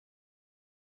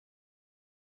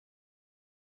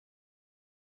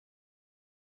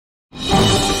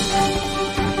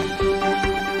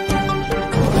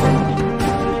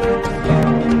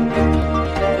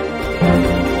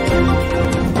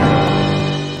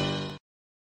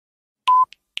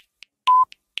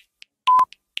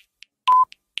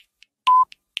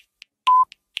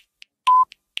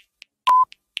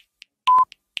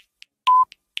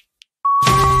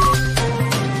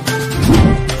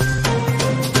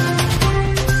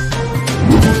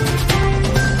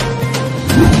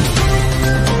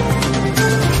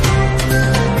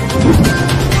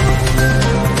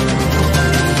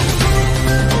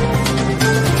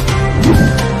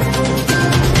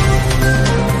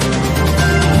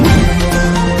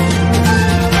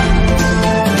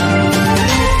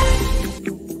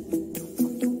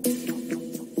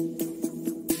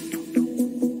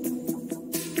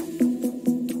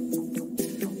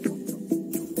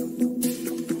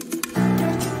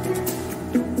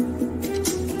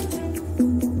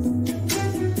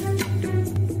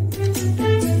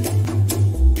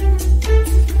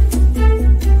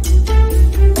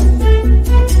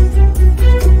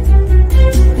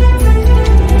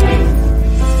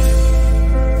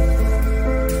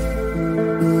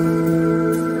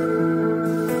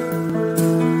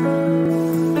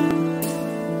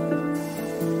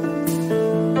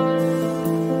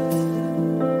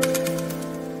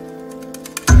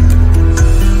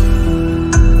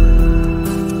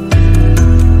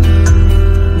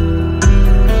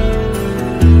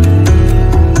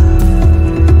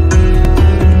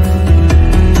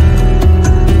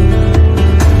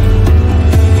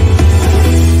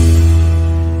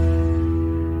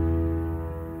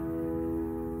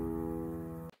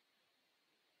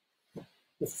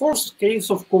The first case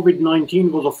of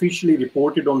COVID-19 was officially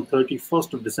reported on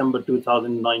 31st of December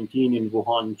 2019 in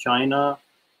Wuhan, China.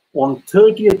 On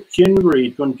 30th January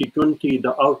 2020,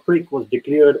 the outbreak was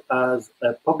declared as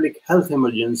a public health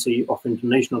emergency of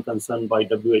international concern by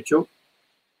WHO.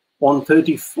 On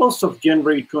 31st of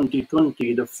January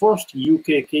 2020, the first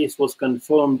UK case was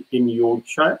confirmed in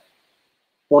Yorkshire.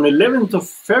 On 11th of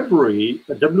February,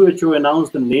 the WHO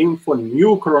announced the name for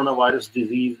new coronavirus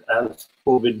disease as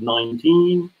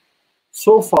COVID-19.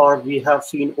 So far, we have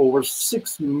seen over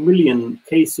 6 million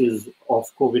cases of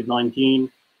COVID-19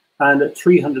 and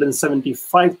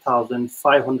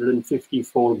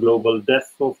 375,554 global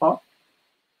deaths so far.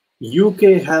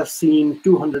 UK has seen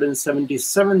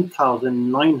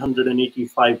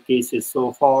 277,985 cases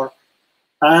so far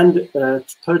and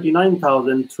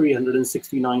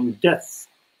 39,369 deaths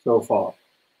so far.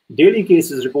 Daily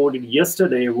cases reported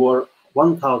yesterday were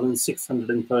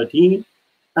 1,613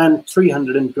 and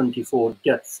 324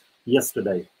 deaths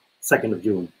yesterday, 2nd of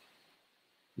June.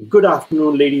 Good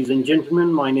afternoon, ladies and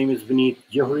gentlemen. My name is Vineet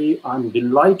Johri. I'm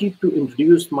delighted to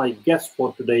introduce my guest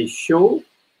for today's show.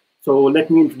 So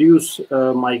let me introduce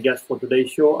my guest for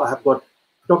today's show. I have got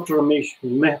Dr. Ramesh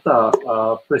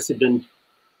Mehta, President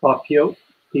Papio.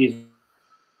 He's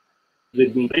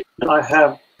with me. I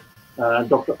have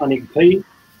Dr. Anik Bhai,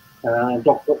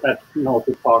 doctor at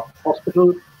Northwick Park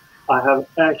Hospital. I have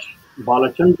Ash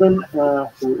Balachandran,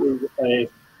 who is a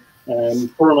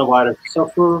coronavirus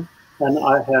sufferer. And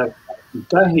I have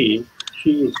Bahi.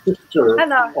 She is sister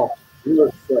of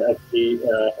nurse at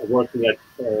working at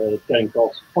Charing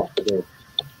Cross Hospital.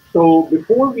 So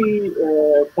before we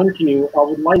continue, I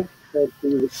would like to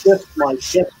request my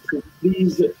guests to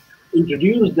please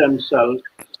introduce themselves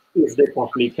if they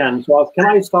possibly can. So can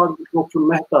I start with Dr.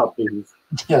 Mehta, please?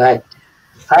 Right.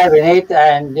 Hi, Vineet,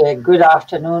 and good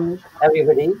afternoon,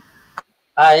 everybody.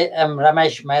 I am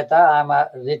Ramesh Mehta. I'm a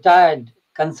retired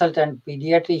consultant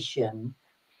pediatrician,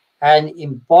 and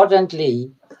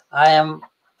importantly, I am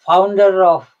founder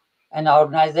of an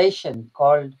organization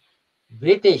called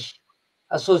British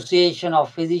Association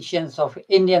of Physicians of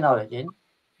Indian Origin,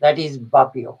 that is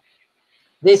BAPIO.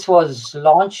 This was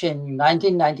launched in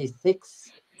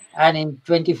 1996, and in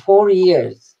 24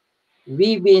 years,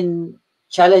 we've been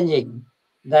challenging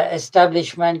the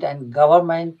establishment and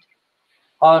government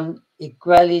on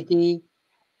equality,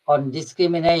 on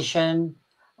discrimination,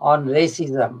 on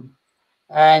racism.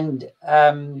 And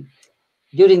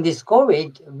during this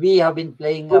COVID, we have been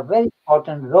playing a very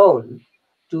important role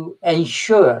to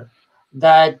ensure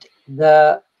that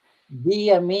the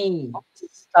DME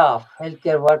staff,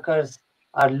 healthcare workers,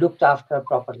 are looked after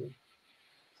properly.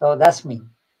 So that's me.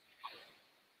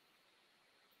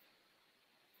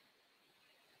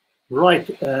 Right.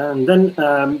 And then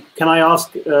can I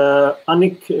ask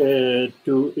Anik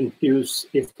to introduce,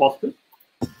 if possible?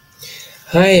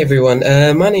 Hi, everyone.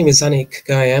 My name is Anik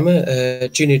Gayama, a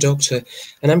junior doctor,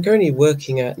 and I'm currently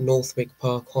working at Northwick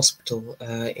Park Hospital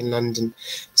in London.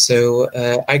 So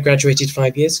I graduated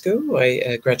 5 years ago.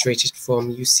 I graduated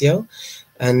from UCL,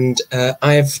 and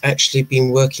I've actually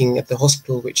been working at the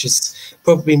hospital, which is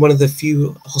probably one of the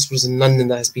few hospitals in London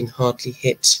that has been hardly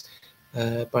hit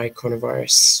by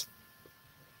coronavirus.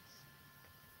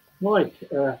 Right.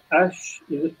 Ash,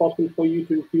 is it possible for you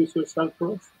to introduce yourself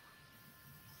for us?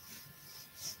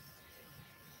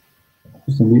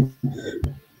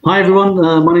 Hi everyone,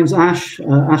 my name is Ash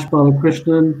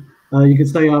Balakrishnan. You can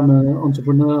say I'm an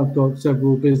entrepreneur. I've got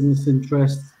several business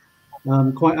interests.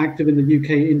 I'm quite active in the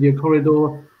UK-India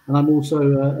corridor, and I'm also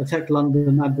a Tech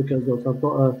London advocate as well. So I've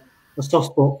got a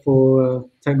soft spot for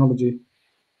technology.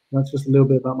 That's just a little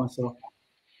bit about myself.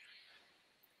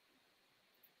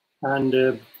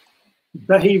 And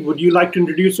Bahi, would you like to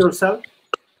introduce yourself?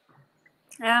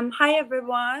 Hi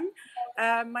everyone.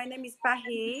 My name is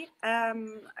Bahi. I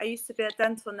used to be a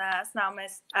dental nurse. Now I'm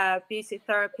a beauty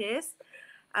therapist,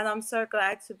 and I'm so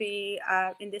glad to be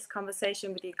in this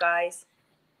conversation with you guys.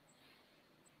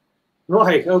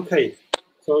 Right. Okay.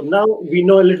 So now we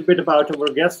know a little bit about our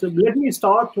guests. Let me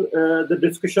start the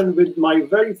discussion with my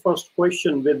very first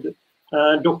question with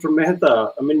Dr.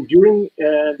 Mehta. I mean, during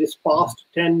this past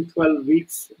 10, 12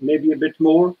 weeks, maybe a bit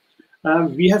more,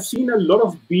 we have seen a lot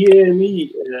of BAME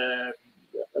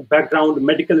background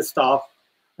medical staff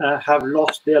have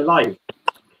lost their life.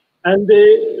 And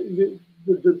there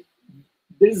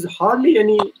is hardly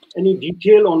any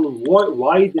detail on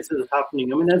why this is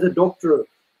happening. I mean, as a doctor,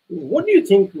 what do you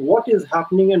think, what is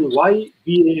happening and why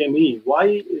BAME?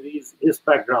 Why this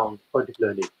background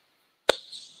particularly?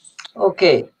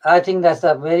 Okay, I think that's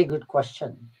a very good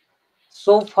question.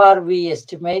 So far, we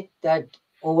estimate that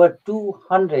over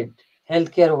 200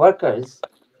 healthcare workers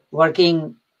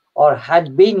working or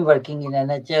had been working in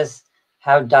NHS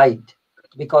have died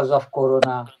because of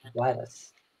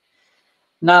coronavirus.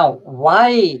 Now,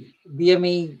 why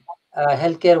BME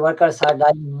healthcare workers are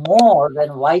dying more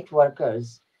than white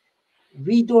workers,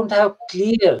 we don't have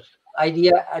clear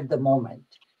idea at the moment.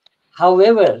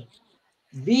 However,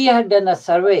 we had done a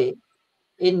survey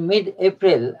in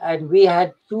mid-April and we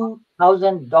had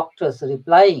 2,000 doctors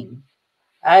replying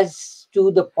as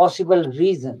to the possible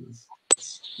reasons.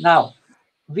 Now,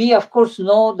 we of course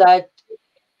know that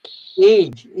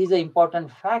age is an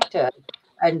important factor,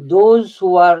 and those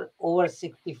who are over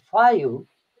 65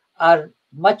 are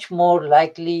much more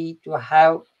likely to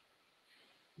have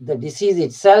the disease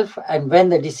itself, and when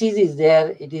the disease is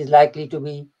there, it is likely to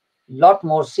be a lot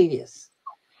more serious.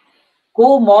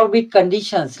 Comorbid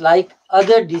conditions like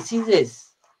other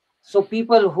diseases, so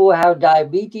people who have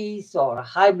diabetes or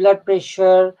high blood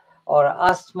pressure or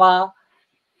asthma,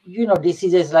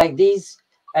 diseases like these,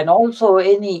 and also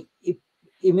any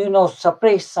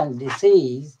immunosuppression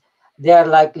disease, they are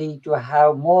likely to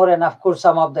have more. And of course,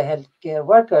 some of the healthcare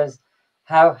workers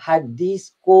have had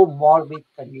these comorbid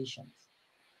conditions.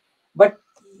 But,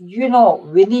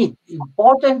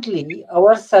 importantly,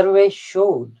 our survey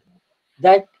showed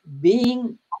that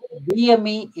being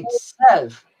BME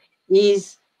itself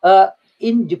is an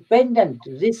independent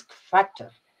risk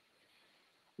factor.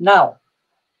 Now,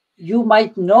 you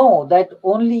might know that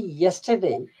only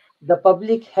yesterday, the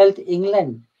Public Health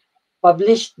England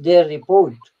published their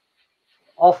report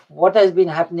of what has been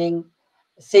happening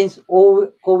since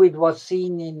COVID was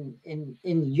seen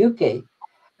in UK.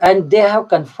 And they have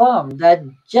confirmed that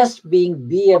just being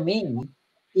BME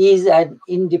is an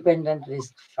independent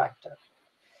risk factor.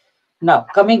 Now,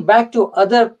 coming back to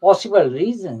other possible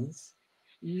reasons,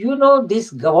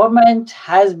 this government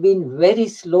has been very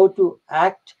slow to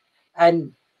act,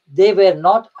 and they were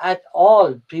not at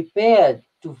all prepared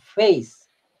to face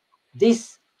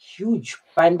this huge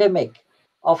pandemic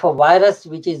of a virus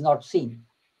which is not seen.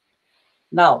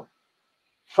 Now,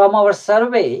 from our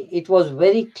survey, it was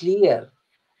very clear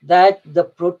that the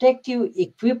protective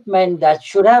equipment that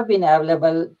should have been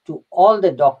available to all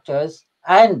the doctors,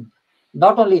 and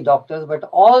not only doctors, but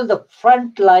all the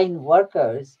frontline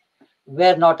workers,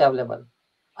 were not available.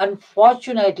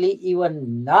 Unfortunately,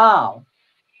 even now,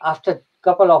 after a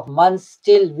couple of months,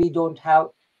 still we don't have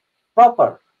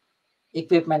proper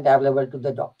equipment available to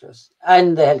the doctors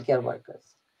and the healthcare workers.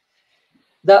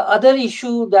 The other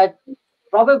issue that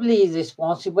probably is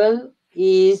responsible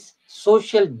is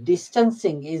social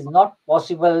distancing is not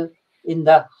possible in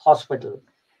the hospital.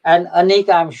 And Anik,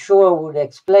 I'm sure, would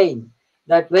explain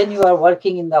that when you are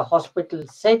working in the hospital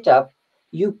setup,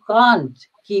 you can't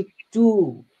keep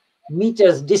 2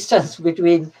 meters distance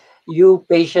between you,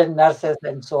 patient, nurses,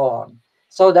 and so on.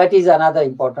 So that is another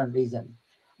important reason.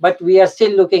 But we are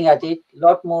still looking at it. A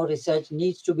lot more research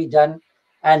needs to be done.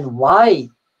 And why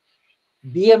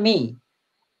BME,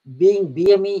 being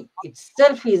BME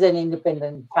itself, is an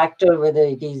independent factor, whether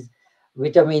it is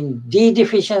vitamin D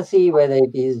deficiency, whether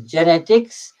it is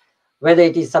genetics, whether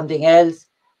it is something else,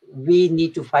 we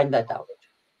need to find that out.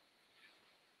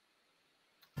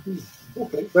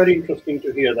 Okay, very interesting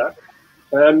to hear that.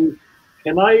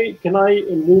 Can I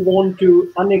move on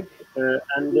to Anik?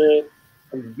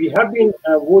 We have been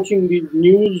watching the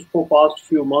news for past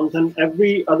few months, and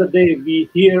every other day we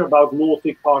hear about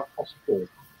Northwick Park Hospital.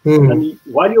 And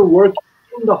while you're working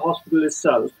in the hospital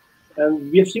itself,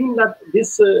 we have seen that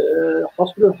this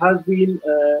hospital has been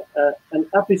an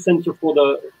epicenter for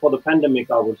the pandemic,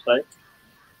 I would say,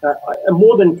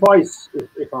 more than twice,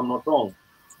 if I'm not wrong.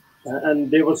 And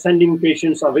they were sending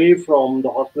patients away from the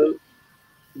hospital.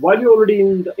 While you're already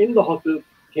in the hospital,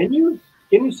 can you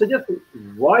suggest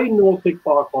why Northwick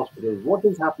Park Hospital? What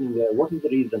is happening there? What is the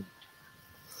reason?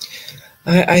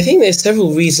 I think there's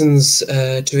several reasons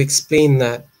to explain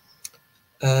that.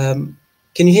 Can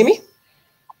you hear me?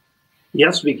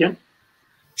 Yes, we can.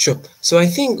 Sure. So I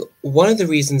think one of the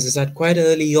reasons is that quite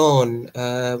early on,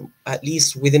 at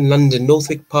least within London,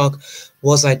 Northwick Park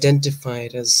was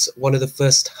identified as one of the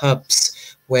first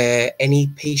hubs where any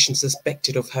patient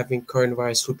suspected of having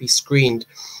coronavirus would be screened.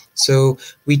 So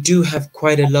we do have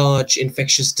quite a large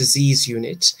infectious disease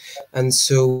unit. And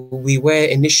so we were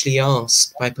initially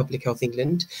asked by Public Health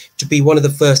England to be one of the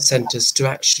first centres to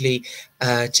actually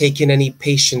take in any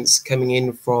patients coming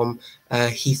in from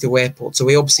Heathrow Airport. So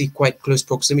we're obviously quite close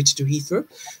proximity to Heathrow.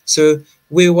 So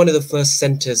we're one of the first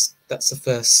centres. That's the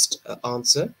first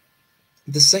answer.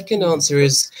 The second answer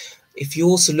is, if you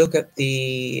also look at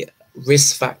the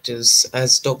risk factors,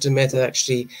 as Dr. Mehta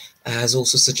actually has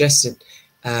also suggested,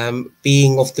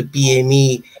 being of the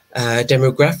BME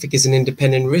demographic is an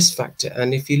independent risk factor.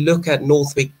 And if you look at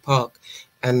Northwick Park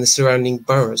and the surrounding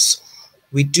boroughs,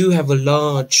 we do have a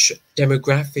large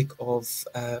demographic of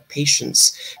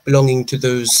patients belonging to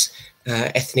those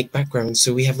ethnic backgrounds.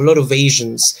 So we have a lot of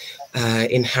Asians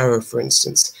in Harrow, for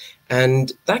instance.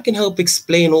 And that can help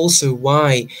explain also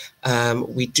why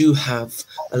we do have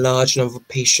a large number of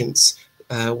patients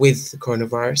with the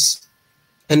coronavirus.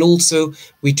 And also,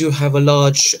 we do have a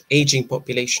large aging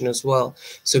population as well.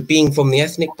 So being from the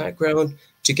ethnic background,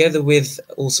 together with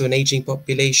also an aging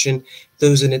population,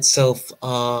 those in itself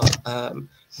are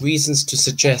reasons to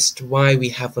suggest why we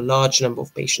have a large number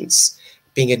of patients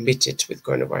being admitted with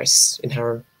coronavirus in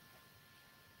Harrow.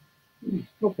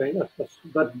 Okay,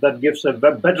 that gives a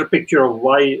better picture of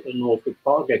why Northwick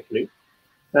Park, actually.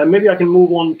 Maybe I can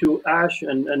move on to Ash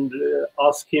and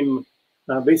ask him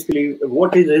basically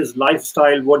what is his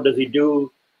lifestyle, what does he do,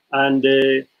 and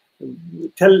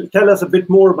tell us a bit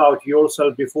more about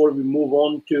yourself before we move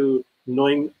on to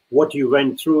knowing what you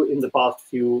went through in the past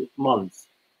few months.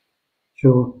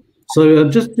 Sure. So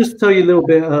just to tell you a little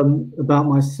bit about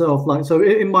myself. Like, so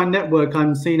in my network,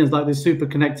 I'm seen as like this super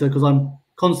connector because I'm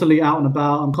constantly out and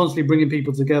about. I'm constantly bringing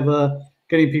people together,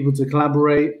 getting people to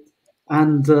collaborate.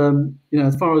 And, you know,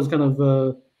 as far as kind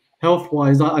of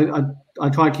health-wise, I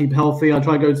try to keep healthy. I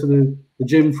try to go to the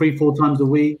gym 3-4 times a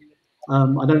week.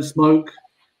 I don't smoke.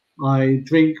 I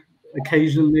drink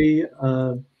occasionally.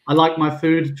 I like my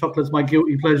food. Chocolate's my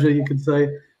guilty pleasure, you could say.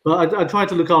 But I try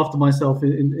to look after myself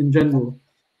in general.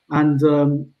 And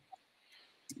and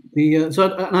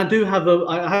I do have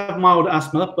I have mild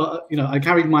asthma, but you know I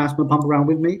carried my asthma pump around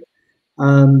with me.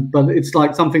 But it's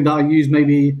like something that I use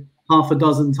maybe half a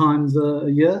dozen times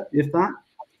a year, if that.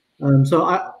 So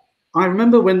I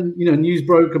remember when news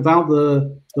broke about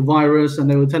the virus and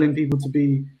they were telling people to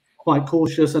be quite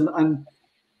cautious and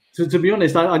to be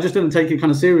honest, I just didn't take it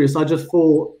kind of serious. I just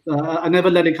thought I never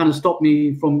let it kind of stop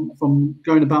me from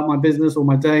going about my business or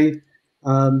my day.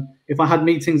 If I had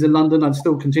meetings in London, I'd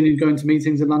still continue going to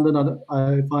meetings in London.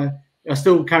 I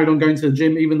still carried on going to the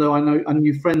gym, even though I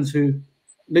knew friends who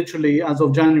literally, as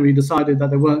of January, decided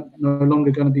that they weren't no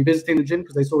longer going to be visiting the gym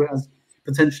because they saw it as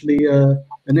potentially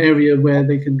an area where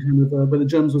they can kind of where the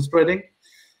germs were spreading.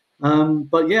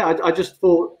 But yeah, I just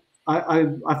thought I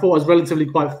thought I was relatively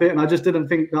quite fit, and I just didn't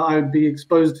think that I would be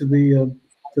exposed to the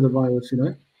virus.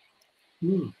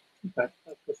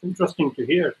 That's interesting to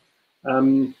hear.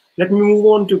 Let me move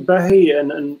on to Bahi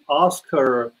and ask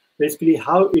her basically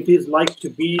how it is like to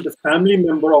be the family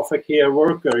member of a care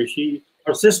worker.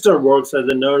 Her sister works as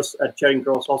a nurse at Charing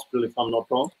Cross Hospital, if I'm not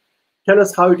wrong. Tell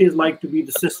us how it is like to be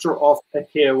the sister of a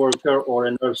care worker or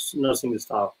a nursing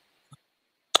staff.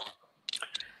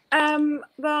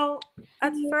 Well,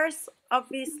 at first,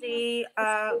 obviously,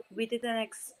 we didn't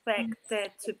expect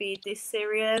it to be this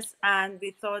serious, and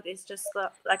we thought it's just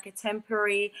like a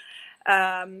temporary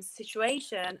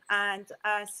situation. And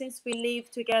since we live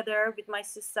together with my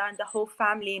sister and the whole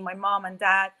family, my mom and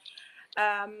dad,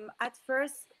 at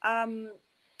first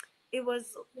it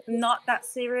was not that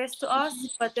serious to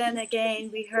us, but then again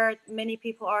we heard many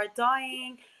people are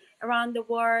dying around the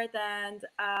world, and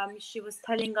she was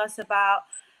telling us about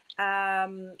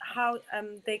how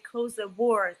they close the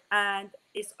ward and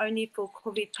it's only for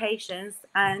COVID patients,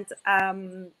 and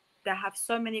they have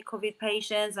so many COVID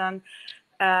patients, and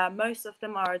most of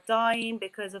them are dying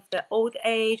because of the old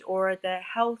age or the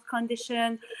health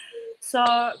condition.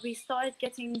 So we started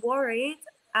getting worried,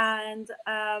 and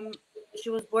she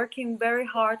was working very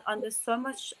hard under so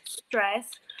much stress,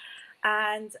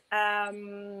 and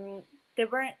they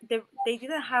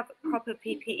didn't have proper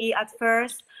PPE at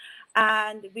first,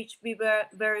 and which we were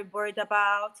very worried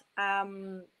about.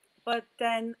 But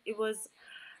then it was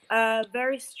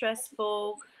very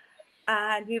stressful,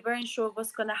 and we weren't sure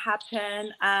what's going to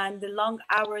happen, and the long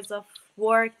hours of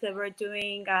work they were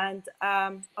doing, and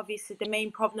obviously the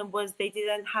main problem was they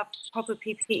didn't have proper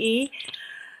PPE.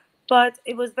 But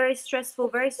it was very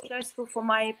stressful for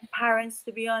my parents,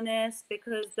 to be honest,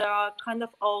 because they are kind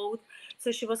of old.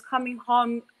 So she was coming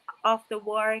home after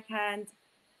work, and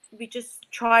we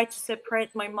just tried to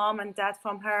separate my mom and dad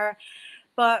from her,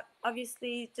 but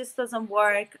obviously it just doesn't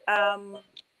work.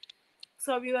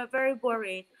 So we were very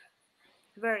worried.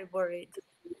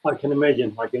 I can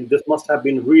imagine. This must have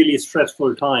been really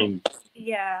stressful time.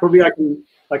 Yeah. Probably I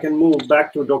can move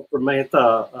back to Dr.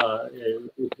 Mehta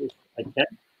if I can.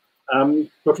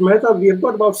 Dr. Mehta, we have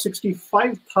got about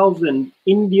 65,000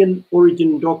 Indian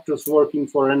origin doctors working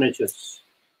for NHS.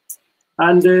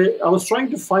 And I was trying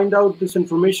to find out this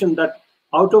information that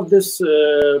out of this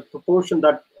proportion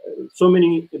that so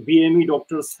many BME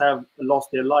doctors have lost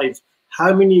their lives,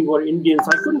 how many were Indians.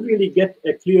 I couldn't really get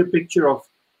a clear picture of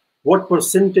what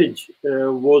percentage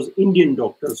was Indian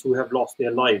doctors who have lost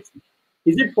their lives.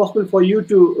 Is it possible for you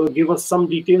to give us some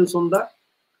details on that?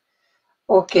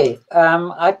 Okay,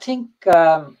 I think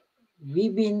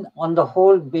we've been on the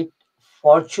whole bit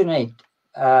fortunate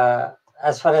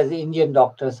as far as Indian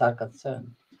doctors are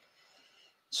concerned.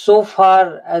 So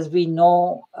far as we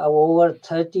know, over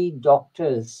 30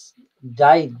 doctors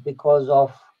died because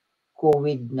of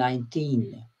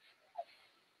COVID-19.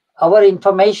 Our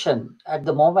information at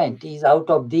the moment is out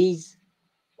of these,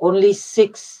 only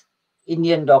 6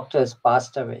 Indian doctors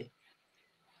passed away.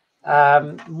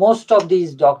 Most of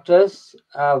these doctors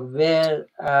were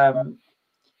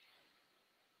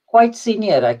quite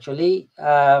senior, actually,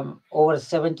 over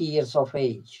 70 years of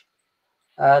age.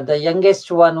 The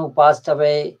youngest one who passed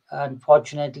away,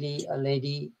 unfortunately, a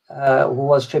lady who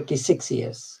was 56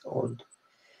 years old.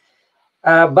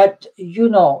 But, you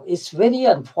know, it's very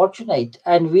unfortunate.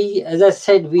 And we, as I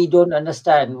said, we don't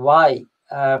understand why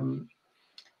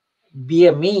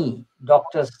BME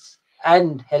doctors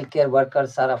and healthcare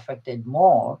workers are affected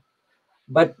more.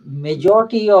 But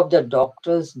majority of the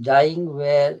doctors dying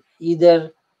were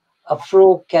either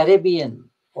Afro-Caribbean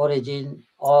origin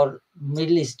or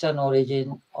Middle Eastern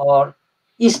origin or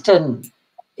Eastern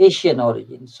Asian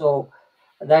origin. So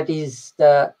that is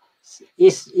the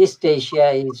East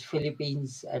Asia, is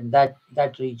Philippines and that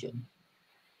region.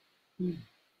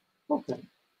 Okay,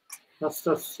 that's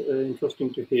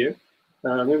interesting to hear.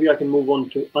 Maybe I can move on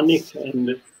to Anik,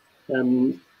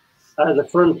 and as a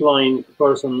frontline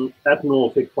person at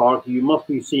Northwick Park, you must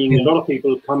be seeing a lot of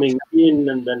people coming in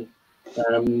and then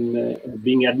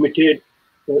being admitted.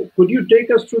 Could you take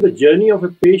us through the journey of a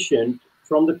patient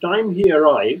from the time he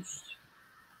arrives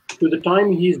to the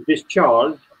time he's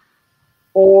discharged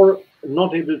or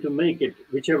not able to make it,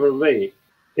 whichever way?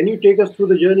 Can you take us through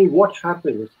the journey? What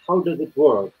happens? How does it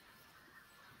work?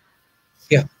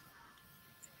 Yeah,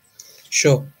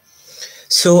 sure.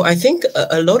 So I think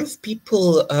a lot of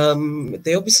people,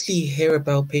 they obviously hear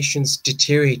about patients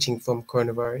deteriorating from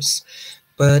coronavirus,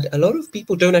 but a lot of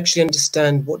people don't actually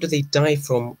understand what do they die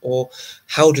from or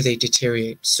how do they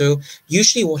deteriorate. So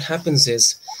usually what happens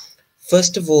is,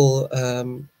 first of all,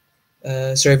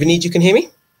 sorry, Vineet, you can hear me?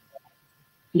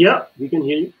 Yeah, we can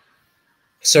hear you.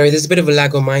 Sorry, there's a bit of a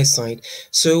lag on my side.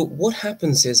 So what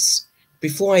happens is,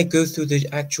 before I go through the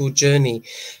actual journey,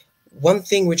 one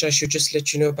thing which I should just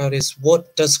let you know about is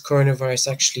what does coronavirus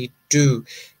actually do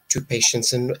to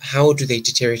patients and how do they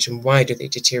deteriorate and why do they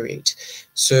deteriorate?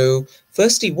 So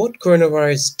firstly, what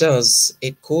coronavirus does,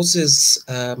 it causes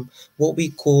what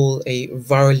we call a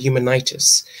viral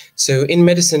pneumonitis. So in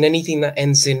medicine, anything that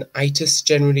ends in itis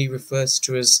generally refers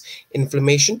to as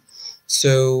inflammation.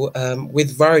 So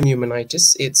with viral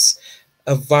pneumonitis, it's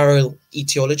a viral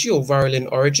etiology or viral in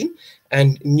origin,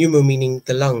 and pneumo meaning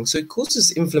the lung. So it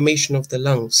causes inflammation of the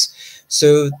lungs.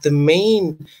 So the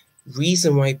main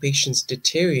reason why patients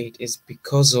deteriorate is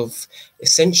because of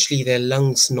essentially their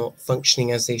lungs not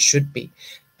functioning as they should be.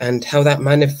 And how that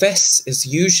manifests is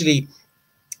usually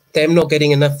them not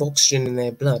getting enough oxygen in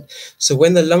their blood. So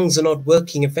when the lungs are not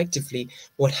working effectively,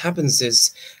 what happens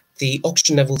is the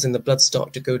oxygen levels in the blood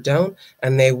start to go down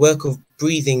and their work of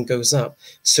breathing goes up.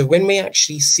 So when we're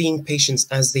actually seeing patients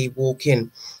as they walk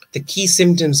in, the key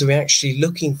symptoms we're actually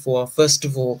looking for are, first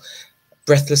of all,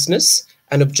 breathlessness.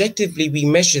 And objectively, we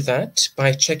measure that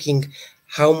by checking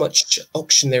how much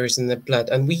oxygen there is in the blood.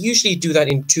 And we usually do that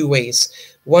in 2 ways.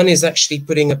 One is actually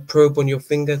putting a probe on your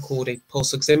finger called a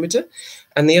pulse oximeter.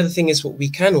 And the other thing is what we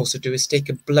can also do is take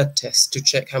a blood test to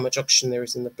check how much oxygen there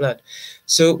is in the blood.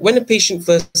 So when a patient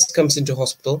first comes into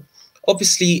hospital,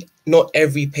 obviously not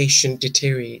every patient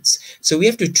deteriorates. So we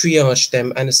have to triage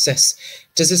them and assess,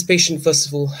 does this patient first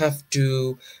of all have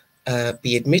to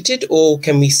be admitted, or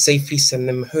can we safely send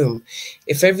them home?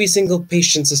 If every single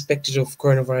patient suspected of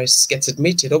coronavirus gets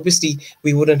admitted, obviously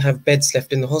we wouldn't have beds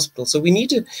left in the hospital. So we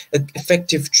need an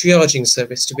effective triaging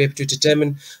service to be able to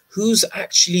determine who's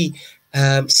actually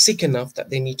sick enough that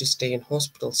they need to stay in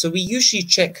hospital. So we usually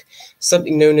check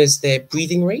something known as their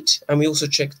breathing rate, and we also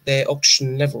check their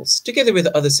oxygen levels together with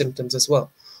other symptoms as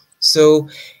well. So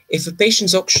if a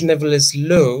patient's oxygen level is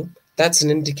low, that's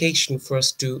an indication for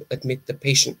us to admit the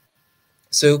patient.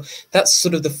 So that's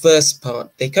sort of the first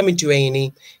part. They come into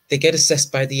A&E, they get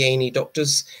assessed by the A&E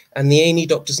doctors, and the A&E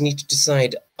doctors need to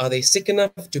decide, are they sick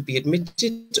enough to be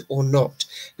admitted or not?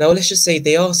 Now, let's just say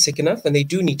they are sick enough and they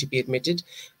do need to be admitted.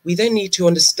 We then need to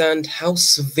understand how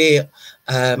severe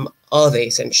are they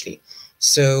essentially.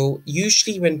 So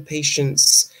usually when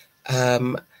patients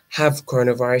have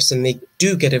coronavirus and they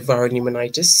do get a viral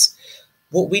pneumonitis,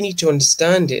 what we need to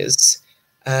understand is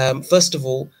First of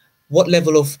all, what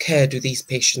level of care do these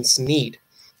patients need?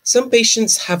 Some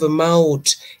patients have a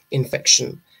mild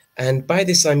infection, and by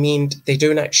this I mean they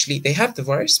have the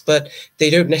virus, but they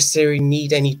don't necessarily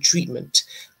need any treatment.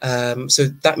 So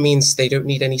that means they don't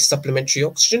need any supplementary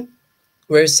oxygen.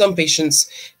 Whereas some patients,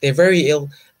 they're very ill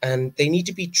and they need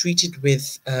to be treated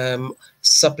with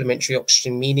supplementary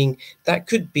oxygen, meaning that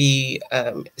could be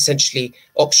essentially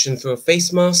oxygen through a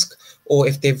face mask, or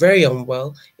if they're very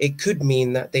unwell, it could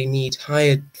mean that they need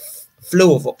higher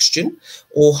flow of oxygen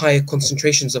or higher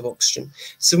concentrations of oxygen.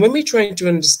 So when we're trying to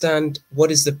understand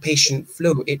what is the patient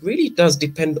flow, it really does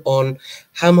depend on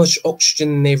how much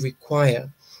oxygen they require.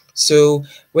 So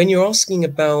when you're asking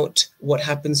about what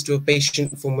happens to a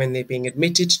patient from when they're being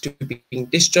admitted to being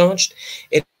discharged,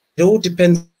 it all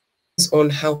depends on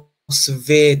how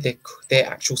severe their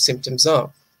actual symptoms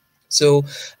are. So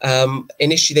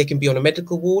initially they can be on a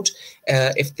medical ward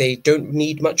if they don't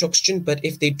need much oxygen, but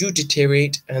if they do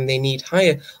deteriorate and they need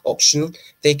higher oxygen,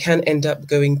 they can end up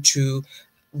going to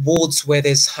wards where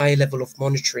there's high level of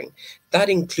monitoring. That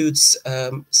includes,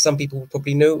 some people will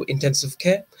probably know, intensive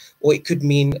care, or it could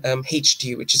mean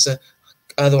HDU, which is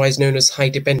otherwise known as high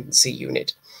dependency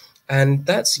unit. And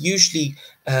that's usually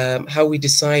how we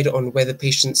decide on whether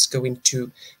patients go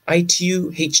into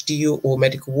ITU, HDU, or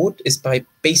medical ward, is by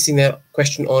basing their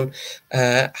question on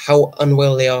how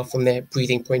unwell they are from their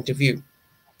breathing point of view.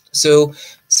 So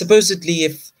supposedly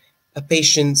if a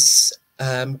patient's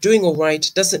doing all right,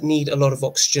 doesn't need a lot of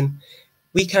oxygen,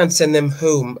 we can send them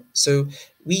home. So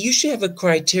we usually have a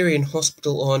criteria in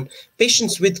hospital on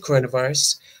patients with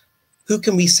coronavirus, who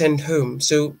can we send home?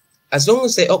 So as long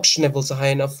as their oxygen levels are high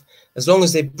enough, as long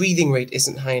as their breathing rate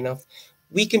isn't high enough,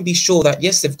 we can be sure that,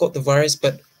 yes, they've got the virus,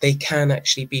 but they can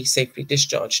actually be safely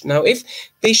discharged. Now, if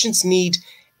patients need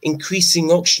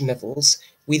increasing oxygen levels,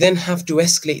 we then have to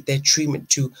escalate their treatment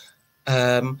to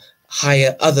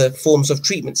higher other forms of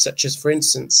treatment, such as, for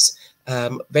instance,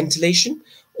 ventilation,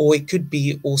 or it could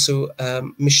be also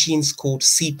machines called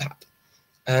CPAP.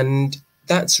 And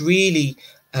that's really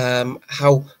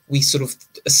how we sort of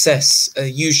assess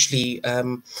usually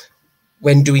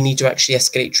when do we need to actually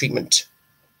escalate treatment.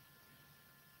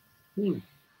 Okay,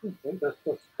 that's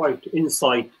quite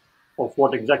insight of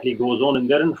what exactly goes on in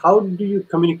there. And how do you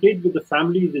communicate with the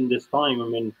families in this time? I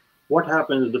mean, what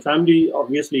happens? The family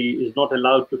obviously is not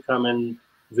allowed to come and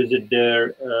visit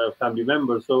their family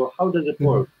members. So how does it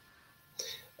work?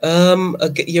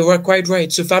 You're quite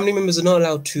right. So family members are not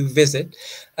allowed to visit.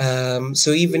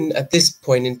 So even at this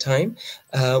point in time,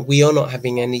 we are not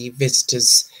having any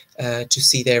visitors to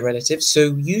see their relatives.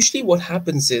 So usually what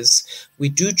happens is we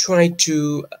do try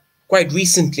to, quite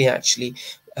recently actually,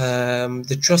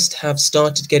 the trust have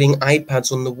started getting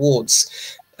iPads on the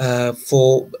wards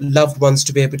for loved ones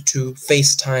to be able to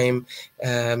FaceTime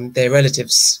their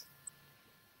relatives.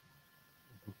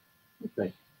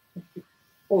 Okay.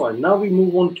 All right, now we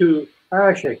move on to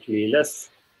Ash, actually. Let's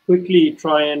quickly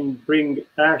try and bring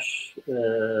Ash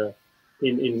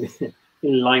in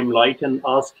limelight and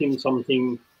ask him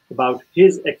something about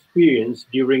his experience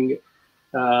during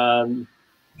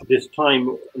this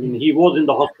time. I mean, he was in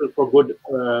the hospital for good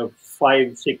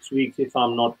 5-6 weeks, if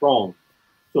I'm not wrong.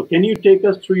 So can you take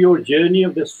us through your journey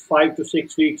of this 5 to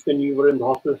 6 weeks when you were in the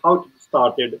hospital, how it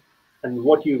started and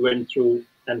what you went through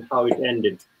and how it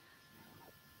ended?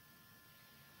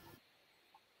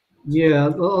 Yeah,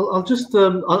 I'll just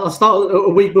I'll start a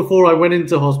week before I went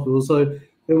into hospital. So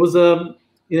it was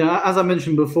you know, as I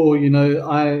mentioned before, you know,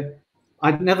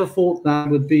 I'd never thought that I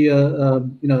would be a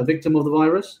victim of the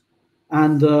virus,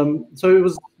 and so it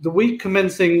was the week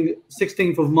commencing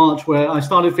 16th of March where I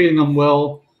started feeling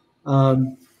unwell.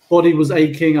 Body was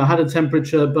aching. I had a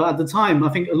temperature, but at the time, I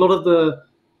think a lot of the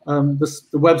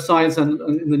websites and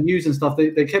in the news and stuff,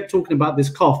 they kept talking about this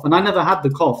cough, and I never had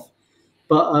the cough.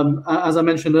 But as I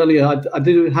mentioned earlier, I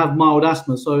did have mild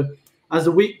asthma. So as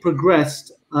the week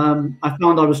progressed, I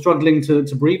found I was struggling to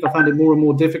breathe. I found it more and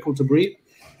more difficult to breathe.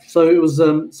 So it was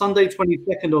Sunday,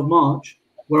 22nd of March,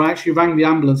 where I actually rang the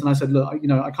ambulance and I said, look, you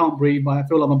know, I can't breathe. I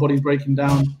feel like my body's breaking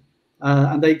down.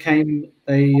 And they came,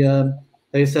 they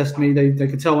assessed me. They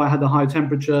could tell I had a high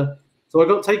temperature. So I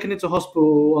got taken into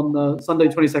hospital on the Sunday,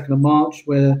 22nd of March,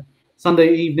 where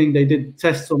Sunday evening they did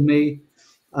tests on me.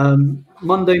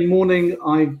 Monday morning,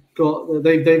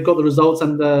 they've got the results,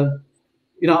 and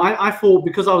you know, I thought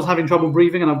because I was having trouble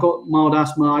breathing and I've got mild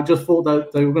asthma, I just thought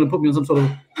that they were going to put me on some sort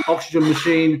of oxygen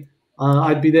machine.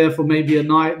 I'd be there for maybe a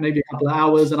night, maybe a couple of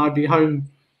hours, and I'd be home,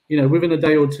 you know, within a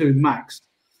day or two max.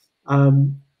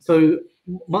 So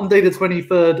Monday, the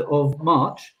 23rd of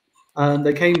March,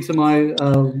 they came to my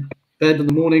bed in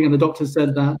the morning, and the doctor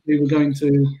said that we were going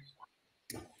to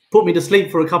put me to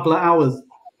sleep for a couple of hours.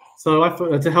 So I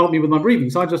thought, to help me with my breathing.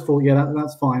 So I just thought, yeah,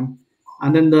 that's fine.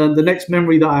 And then the next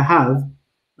memory that I have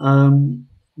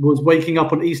was waking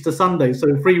up on Easter Sunday.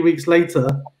 So 3 weeks later,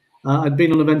 I'd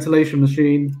been on a ventilation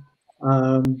machine.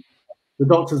 The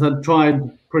doctors had tried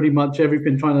pretty much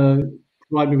everything, trying to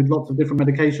provide me with lots of different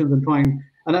medications and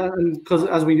because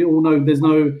as we all know, there's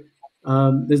no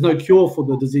cure for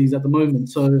the disease at the moment.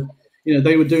 So, you know,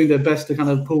 they were doing their best to kind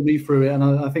of pull me through it. And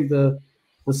I think the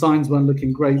signs weren't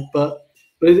looking great, but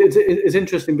it's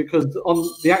interesting because on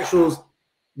the actual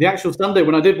Sunday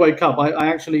when I did wake up, I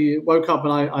actually woke up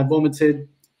and I vomited.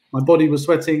 My body was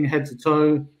sweating head to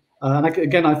toe. And I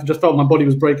just felt my body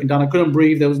was breaking down. I couldn't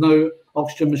breathe. There was no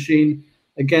oxygen machine.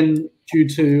 Again, due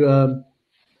to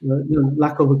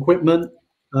lack of equipment,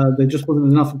 there just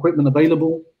wasn't enough equipment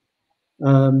available.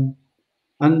 And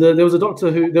there was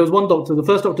one doctor, the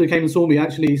first doctor who came and saw me,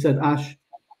 actually, he said, Ash,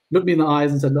 looked me in the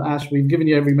eyes and said, Ash, we've given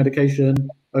you every medication.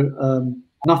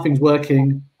 Nothing's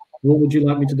working. What would you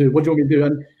like me to do? What do you want me to do?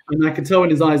 And I could tell in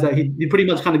his eyes that he'd pretty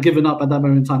much kind of given up at that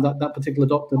moment in time, that particular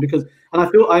doctor, because, and I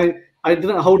feel I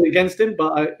didn't hold it against him,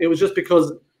 but it was just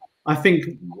because I think,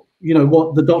 you know,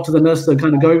 what the doctors and nurses are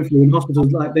kind of going through in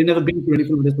hospitals, like they've never been through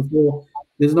anything like this before.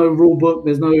 There's no rule book,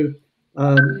 there's no,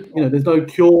 there's no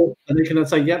cure, and they can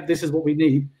say, yep, this is what we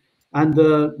need. And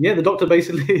the doctor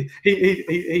basically,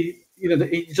 he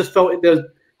just felt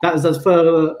that is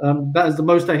the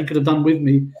most that he could have done with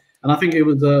me. And I think it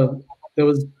was,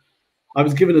 I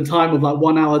was given a time of like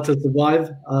 1 hour to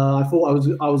survive. I thought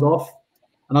I was off.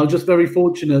 And I was just very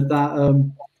fortunate that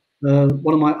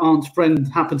one of my aunt's friends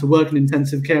happened to work in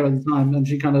intensive care at the time, and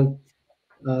she kind of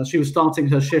she was starting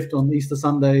her shift on Easter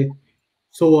Sunday,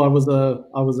 saw I was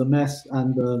a mess,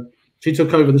 and she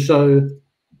took over the show.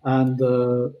 And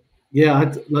I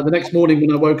had to, like the next morning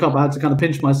when I woke up, I had to kind of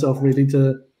pinch myself really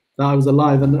that I was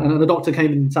alive. And the doctor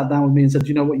came and sat down with me and said, "Do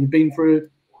you know what you've been through?"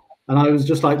 And I was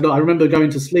just like, "Look, I remember going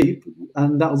to sleep,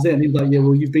 and that was it." And he was like, "Yeah,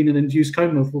 well, you've been in induced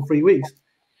coma for 3 weeks."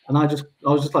 And I was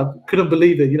just like, couldn't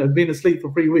believe it, you know, being asleep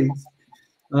for 3 weeks.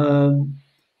 They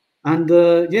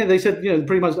said, you know,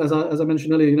 pretty much as I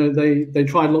mentioned earlier, you know, they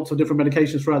tried lots of different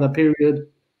medications throughout that period.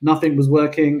 Nothing was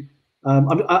working. I'm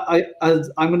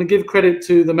going to give credit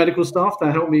to the medical staff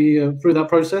that helped me through that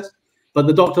process. But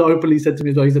the doctor openly said to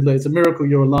me as well, he said, "Look, it's a miracle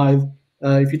you're alive.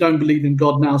 If you don't believe in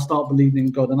God now, start believing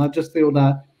in God." And I just feel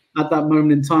that at that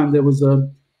moment in time, there was a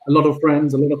lot of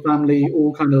friends, a lot of family,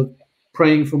 all kind of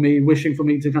praying for me, wishing for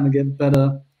me to kind of get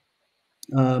better,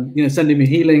 sending me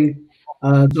healing.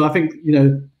 So I think, you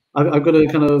know, I've got to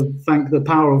kind of thank the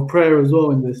power of prayer as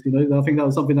well in this. You know, I think that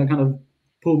was something that kind of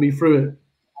pulled me through it.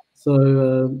 So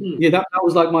that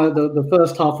was like the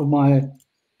first half of my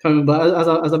coma. But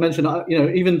as I mentioned,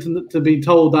 even to be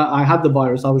told that I had the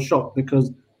virus, I was shocked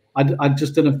because I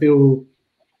just didn't feel,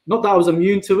 not that I was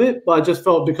immune to it, but I just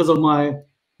felt because of my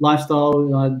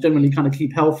lifestyle, I generally kind of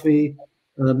keep healthy.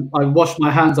 I wash my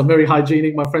hands. I'm very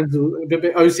hygienic. My friends are a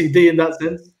bit OCD in that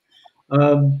sense.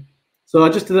 So I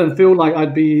just didn't feel like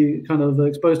I'd be kind of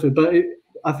exposed to it. But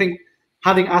I think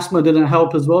having asthma didn't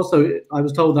help as well. So I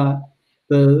was told that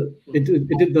the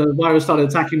virus started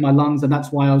attacking my lungs, and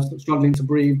that's why I was struggling to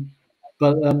breathe.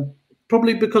 But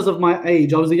probably because of my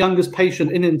age, I was the youngest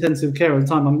patient in intensive care at the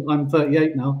time. I'm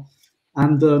 38 now,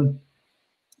 and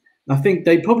I think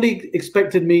they probably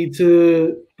expected me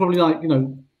to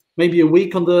maybe a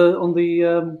week on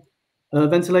the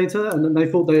ventilator, and then they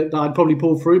thought that I'd probably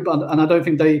pull through. And I don't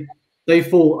think they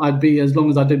thought I'd be as long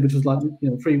as I did, which was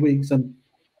 3 weeks. And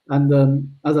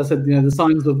as I said, the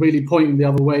signs were really pointing the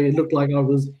other way. It looked like I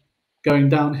was going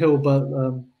downhill, but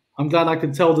I'm glad I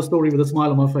could tell the story with a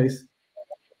smile on my face.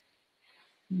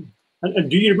 And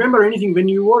do you remember anything when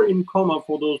you were in coma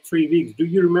for those 3 weeks? Do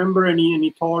you remember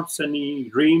any thoughts, any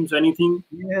dreams, anything?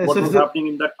 Yeah, what was happening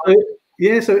in that time?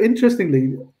 So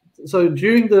interestingly, so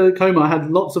during the coma, I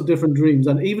had lots of different dreams,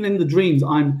 and even in the dreams,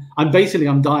 I'm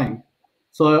dying.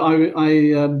 So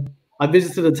I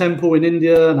visited a temple in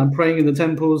India, and I'm praying in the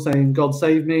temple saying, "God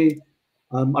save me."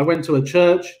 I went to a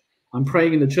church. I'm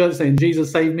praying in the church saying, "Jesus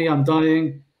save me, I'm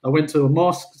dying." I went to a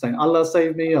mosque saying, "Allah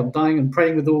save me, I'm dying," and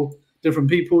praying with all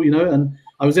different people, and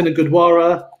I was in a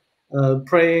Gurdwara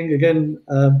praying again.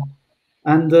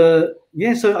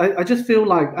 So I just feel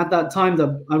like at that time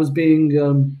that I was being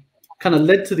kind of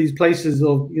led to these places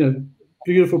of,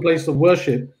 beautiful places of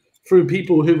worship through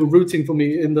people who were rooting for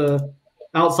me in the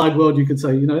outside world, you could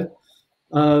say,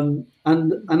 and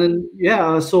then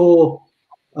I saw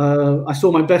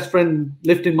my best friend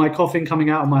lifting my coffin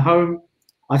coming out of my home.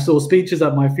 I saw speeches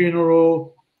at my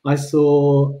funeral. I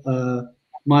saw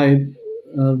my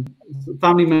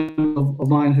family member of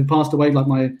mine who passed away, like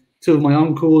two of my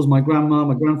uncles, my grandma,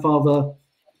 my grandfather,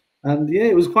 and yeah,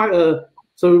 it was quite a.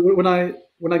 So when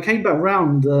I came back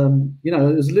round, you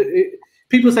know,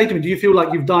 people say to me, "Do you feel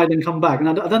like you've died and come back?" And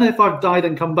I don't know if I've died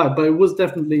and come back, but it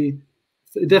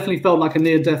definitely felt like a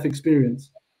near-death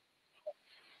experience.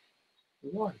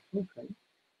 Right. Okay.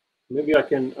 Maybe I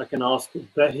can ask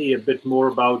Behi a bit more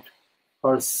about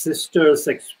her sister's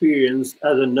experience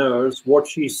as a nurse, what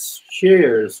she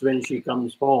shares when she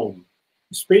comes home,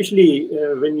 especially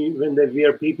when they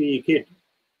wear PPE kit.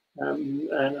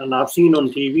 And I've seen on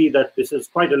TV that this is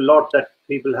quite a lot that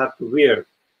people have to wear.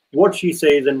 What she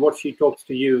says and what she talks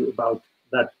to you about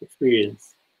that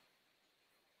experience.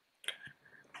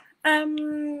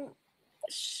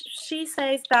 She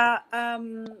says that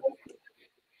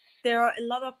there are a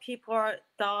lot of people are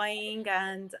dying,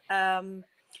 and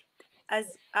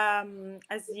as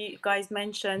you guys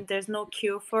mentioned, there's no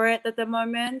cure for it at the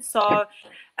moment. So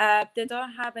they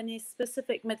don't have any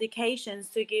specific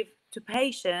medications to give to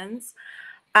patients,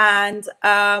 and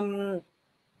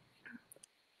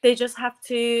they just have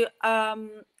to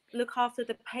look after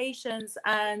the patients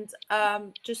and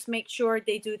just make sure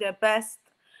they do their best.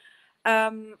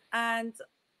 And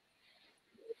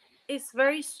it's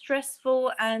very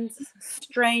stressful and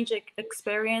strange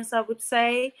experience, I would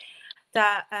say,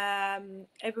 that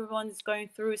everyone is going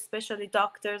through, especially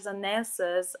doctors and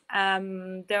nurses.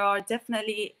 They are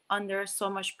definitely under so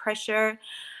much pressure,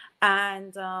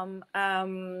 and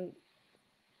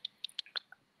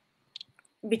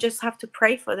we just have to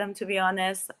pray for them, to be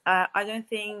honest. I don't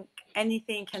think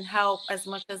anything can help as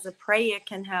much as a prayer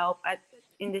can help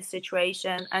in this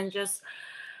situation, and just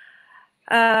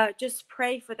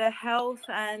pray for their health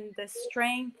and the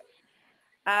strength,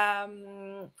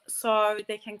 so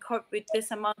they can cope with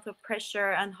this amount of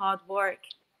pressure and hard work.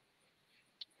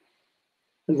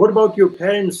 And what about your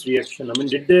parents' reaction? I mean,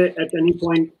 did they at any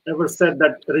point ever said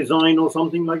that resign or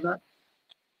something like that?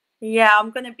 Yeah, I'm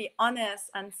going to be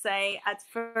honest and say at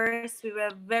first we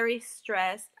were very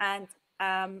stressed, and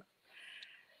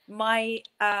my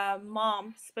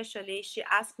mom especially, she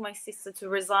asked my sister to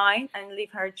resign and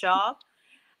leave her job,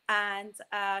 and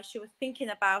she was thinking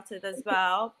about it as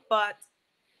well, but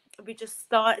we just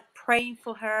started praying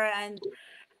for her, and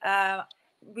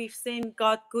we've seen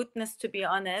God's goodness, to be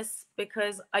honest,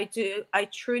 because I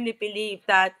truly believe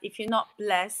that if you're not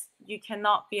blessed, you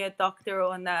cannot be a doctor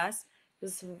or a nurse.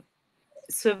 It's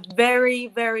a very,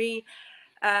 very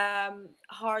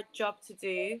hard job to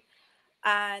do.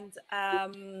 And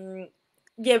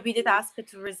yeah, we did ask her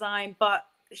to resign, but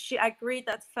she agreed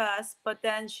at first, but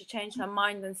then she changed her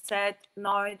mind and said,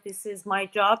 no, this is my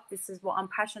job. This is what I'm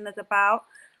passionate about.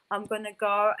 I'm going to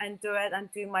go and do it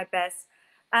and do my best.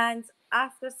 And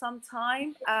after some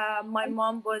time, my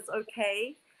mom was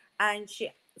okay. And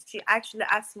she actually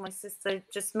asked my sister,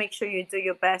 just make sure you do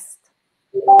your best.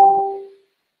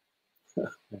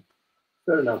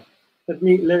 Fair enough.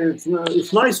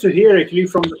 It's nice to hear actually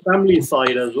from the family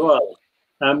side as well.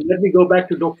 Let me go back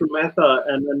to Dr. Mehta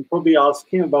and then probably ask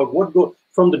him about what goes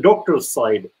from the doctor's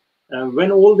side.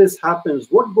 When all this happens,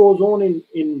 what goes on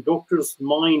in doctor's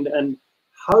mind, and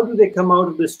how do they come out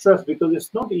of the stress? Because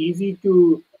it's not easy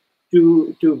to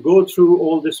go through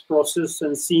all this process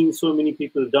and seeing so many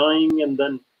people dying and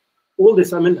then all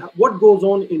this. I mean, what goes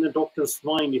on in a doctor's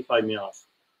mind, if I may ask?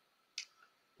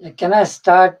 Can I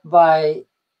start by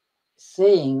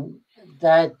saying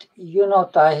that, you know,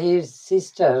 Tahir's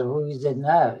sister, who is a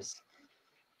nurse,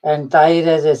 and Tahir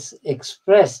has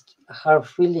expressed her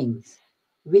feelings,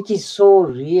 which is so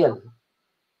real.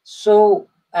 So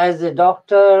as a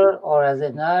doctor or as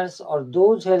a nurse or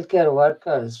those healthcare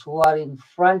workers who are in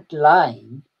front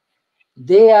line,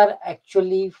 they are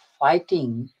actually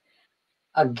fighting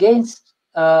against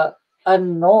an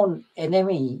unknown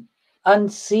enemy,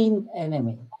 unseen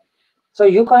enemy. So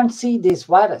you can't see this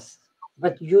virus,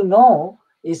 but you know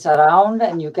it's around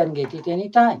and you can get it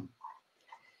anytime.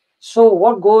 So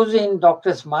what goes in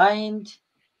doctor's mind?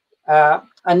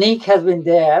 Anik has been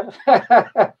there.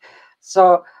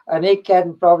 So Anik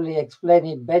can probably explain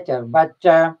it better. But,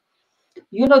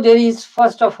 you know, there is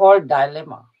first of all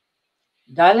dilemma.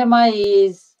 Dilemma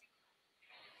is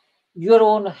your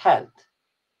own health.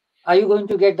 Are you going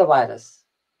to get the virus?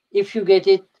 If you get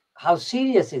it, how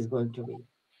serious is it going to be?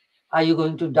 Are you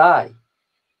going to die?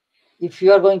 If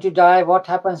you are going to die, what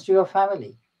happens to your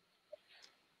family?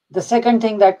 The second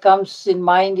thing that comes in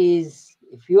mind is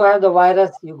if you have the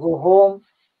virus, you go home,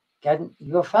 can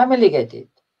your family get it?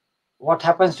 What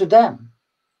happens to them?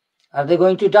 Are they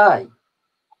going to die?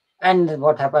 And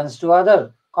what happens to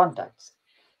other contacts?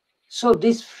 So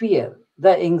this fear,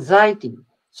 the anxiety,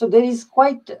 so there is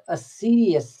quite a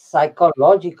serious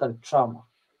psychological trauma.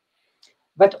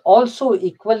 But also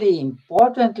equally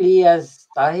importantly, as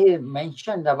Tahir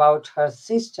mentioned about her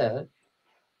sister,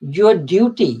 your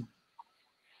duty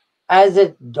as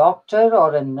a doctor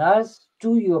or a nurse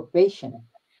to your patient.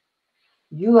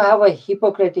 You have a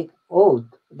Hippocratic oath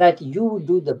that you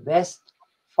do the best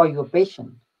for your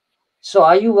patient. So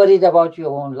are you worried about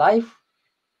your own life,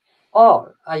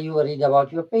 or are you worried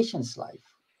about your patient's life?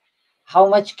 How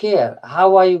much care?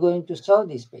 How are you going to serve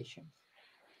these patients?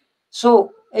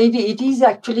 So it is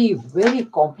actually very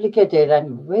complicated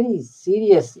and very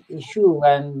serious issue,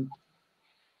 and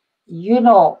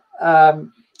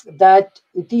that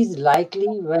it is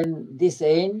likely when this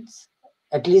ends,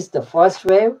 at least the first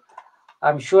wave,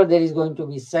 I'm sure there is going to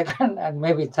be second and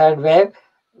maybe third wave.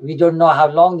 We don't know how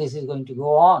long this is going to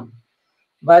go on,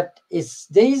 but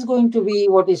there is going to be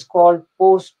what is called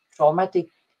post-traumatic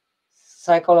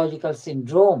psychological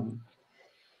syndrome,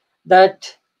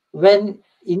 that when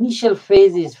initial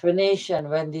phase is finished and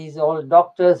when these all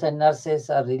doctors and nurses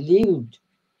are relieved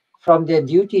from their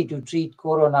duty to treat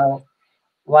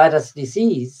coronavirus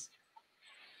disease,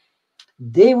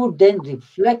 they would then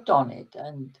reflect on it,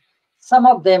 and some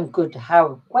of them could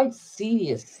have quite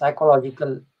serious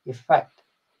psychological effect.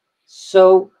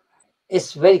 So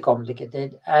it's very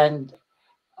complicated, and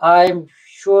I'm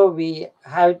sure we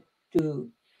have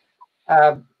to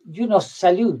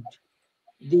salute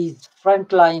these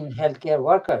frontline healthcare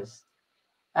workers.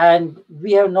 And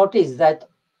we have noticed that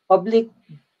public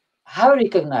have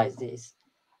recognized this,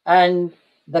 and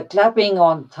the clapping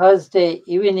on Thursday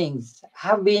evenings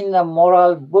have been a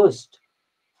moral boost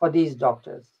for these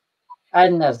doctors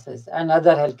and nurses and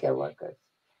other healthcare workers.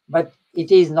 But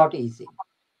it is not easy.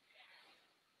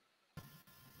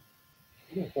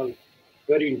 Well,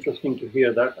 very interesting to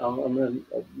hear that.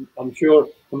 I'm sure.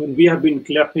 We have been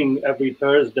clapping every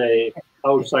Thursday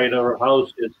outside our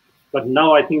houses, but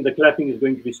now I think the clapping is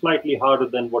going to be slightly harder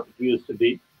than what it used to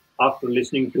be after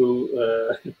listening to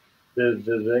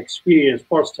the experience,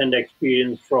 first-hand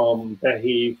experience from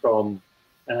Bahi, from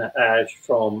Ash,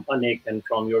 from Anik, and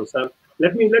from yourself.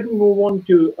 Let me move on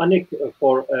to Anik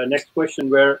for next question.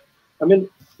 Where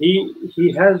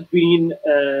he has been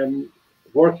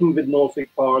working with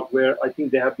Northwick Park, where I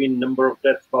think there have been a number of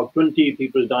deaths, about 20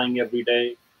 people dying every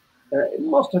day. It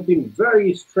must have been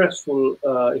very stressful,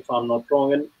 if I'm not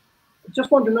wrong. And I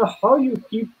just want to know how you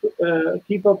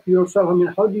keep up yourself.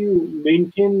 How do you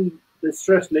maintain the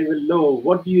stress level low?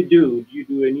 What do you do? Do you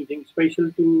do anything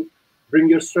special to bring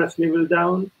your stress level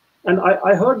down? And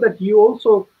I heard that you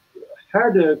also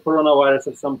had a coronavirus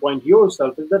at some point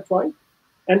yourself. Is that right?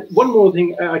 And one more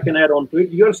thing I can add on to it.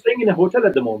 You're staying in a hotel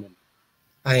at the moment.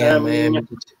 I am.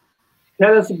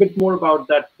 Tell us a bit more about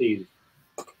that, please.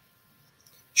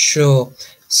 Sure.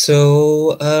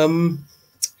 So,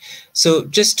 so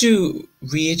just to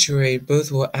reiterate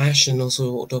both what Ash and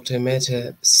also what Dr.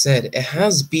 Mehta said, it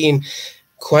has been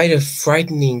quite a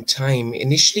frightening time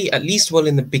initially, at least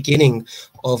in the beginning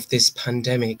of this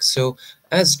pandemic. So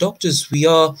as doctors,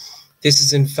 this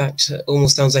is in fact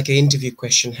almost sounds like an interview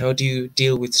question. How do you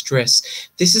deal with stress?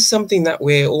 This is something that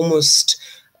we're almost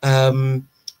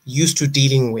used to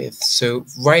dealing with. So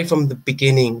right from the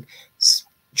beginning,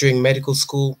 during medical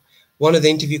school, one of the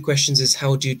interview questions is,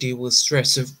 how do you deal with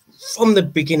stress? So from the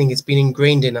beginning, it's been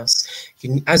ingrained in us.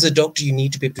 As a doctor, you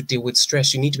need to be able to deal with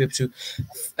stress. You need to be able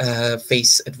to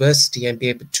face adversity and be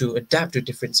able to adapt to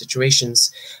different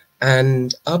situations.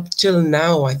 And up till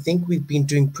now, I think we've been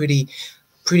doing pretty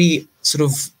sort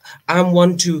of, I'm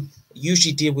one to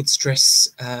usually deal with stress.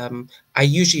 I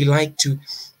usually like to,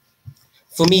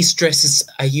 for me, stress is,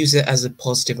 I use it as a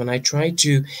positive, and I try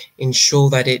to ensure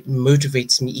that it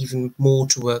motivates me even more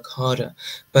to work harder.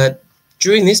 But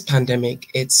during this pandemic,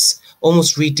 it's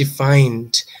almost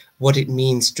redefined what it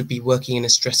means to be working in a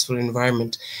stressful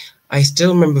environment. I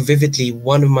still remember vividly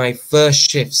one of my first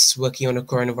shifts working on a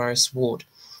coronavirus ward,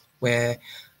 where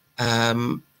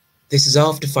this is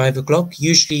after 5 o'clock,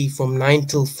 usually from 9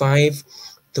 till 5,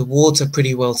 the wards are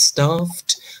pretty well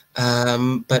staffed.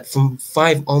 But from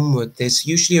 5 onward, there's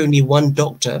usually only one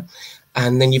doctor,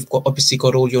 and then you've obviously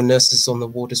got all your nurses on the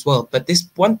ward as well. But this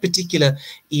one particular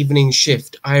evening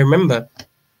shift, I remember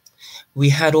we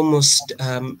had almost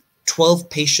 12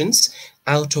 patients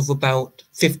out of about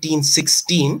 15,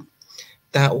 16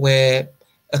 that were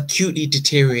acutely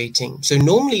deteriorating. So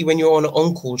normally when you're on an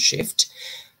on-call shift,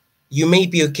 you may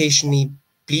be occasionally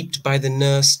bleeped by the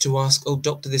nurse to ask, oh,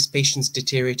 doctor, this patient's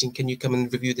deteriorating. Can you come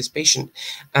and review this patient?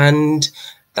 And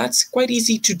that's quite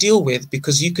easy to deal with,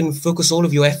 because you can focus all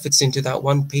of your efforts into that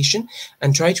one patient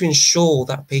and try to ensure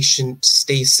that patient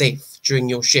stays safe during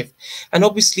your shift. And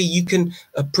obviously you can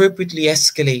appropriately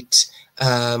escalate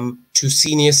to to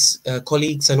senior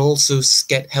colleagues and also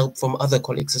get help from other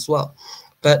colleagues as well.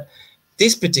 But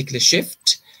this particular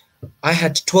shift, I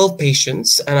had 12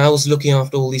 patients and I was looking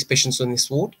after all these patients on this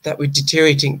ward that were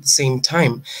deteriorating at the same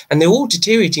time. And they're all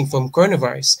deteriorating from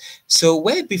coronavirus. So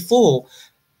where before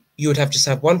you would have just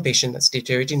have one patient that's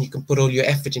deteriorating, you can put all your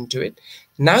effort into it.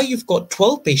 Now you've got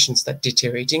 12 patients that are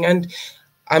deteriorating. And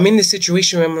I'm in this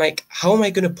situation where I'm like, how am I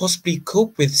going to possibly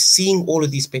cope with seeing all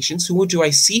of these patients? Who do I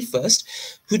see first?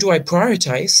 Who do I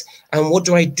prioritize? And what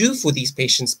do I do for these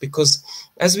patients? Because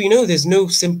as we know, there's no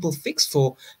simple fix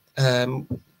for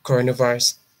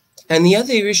coronavirus. And the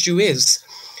other issue is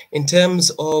in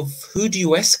terms of who do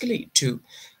you escalate to?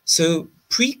 So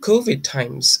pre-COVID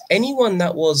times, anyone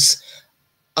that was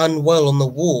unwell on the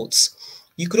wards,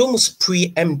 you could almost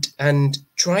preempt and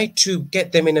try to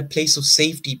get them in a place of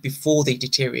safety before they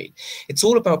deteriorate. It's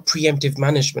all about preemptive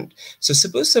management. So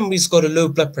suppose somebody's got a low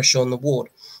blood pressure on the ward.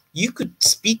 You could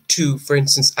speak to, for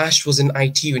instance, Ash was in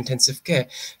ITU, intensive care.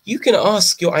 You can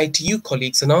ask your ITU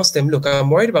colleagues and ask them, look, I'm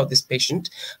worried about this patient.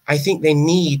 I think they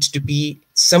need to be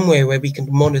somewhere where we can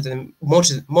monitor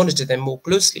them more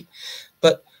closely.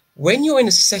 But when you're in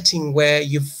a setting where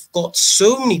you've got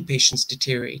so many patients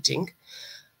deteriorating,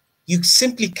 you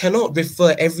simply cannot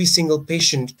refer every single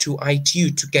patient to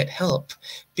ITU to get help,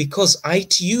 because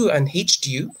ITU and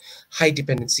HDU, high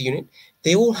dependency unit,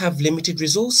 they all have limited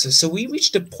resources. So we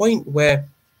reached a point where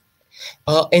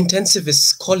our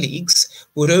intensivist colleagues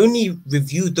would only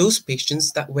review those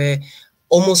patients that were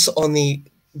almost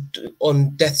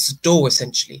on death's door,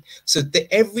 essentially. So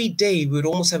every day we would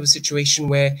almost have a situation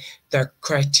where the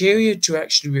criteria to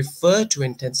actually refer to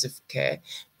intensive care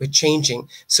were changing.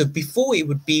 So before it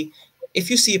would be, if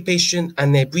you see a patient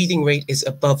and their breathing rate is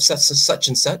above such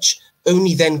and such,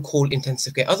 only then call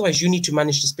intensive care. Otherwise, you need to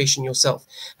manage this patient yourself.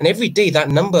 And every day that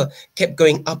number kept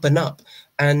going up and up.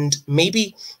 And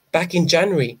maybe back in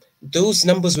January, those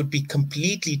numbers would be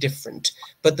completely different.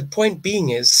 But the point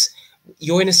being is,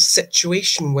 you're in a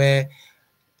situation where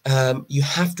you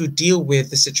have to deal with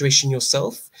the situation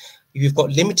yourself. You've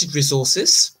got limited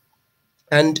resources,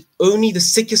 and only the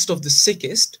sickest of the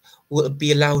sickest will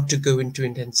be allowed to go into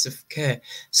intensive care.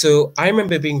 So I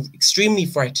remember being extremely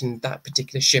frightened that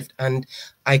particular shift, and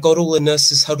I got all the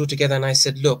nurses huddled together and I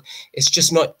said, look, it's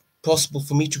just not possible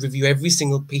for me to review every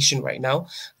single patient right now.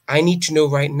 I need to know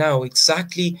right now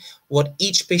exactly what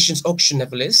each patient's oxygen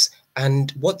level is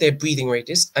and what their breathing rate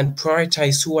is, and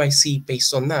prioritize who I see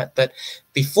based on that. But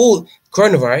before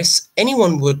coronavirus,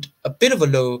 anyone would, a bit of a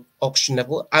low oxygen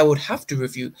level, I would have to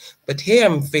review. But here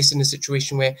I'm facing a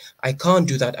situation where I can't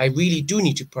do that. I really do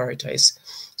need to prioritize.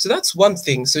 So that's one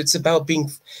thing. So it's about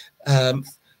being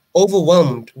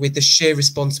overwhelmed with the sheer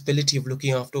responsibility of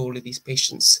looking after all of these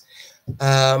patients.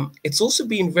 It's also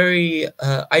been very,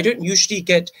 I don't usually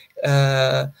get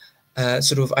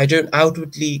I don't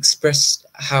outwardly express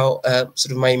how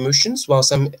sort of my emotions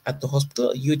whilst I'm at the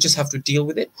hospital. You just have to deal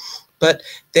with it. But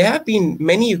there have been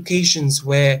many occasions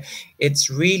where it's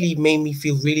really made me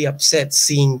feel really upset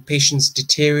seeing patients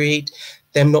deteriorate,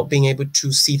 them not being able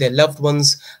to see their loved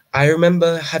ones. I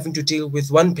remember having to deal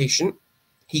with one patient.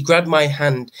 He grabbed my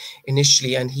hand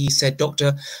initially and he said,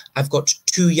 "Doctor, I've got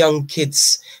 2 young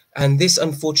kids." And this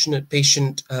unfortunate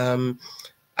patient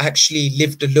actually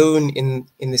lived alone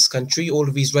in this country. All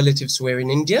of his relatives were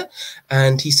in India.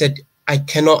 And he said, I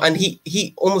cannot, and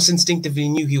he almost instinctively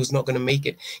knew he was not going to make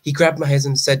it. He grabbed my hands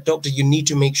and said, "Doctor, you need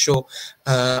to make sure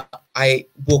I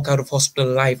walk out of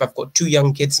hospital alive. I've got 2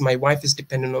 young kids. My wife is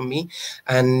dependent on me.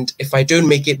 And if I don't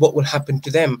make it, what will happen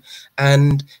to them?"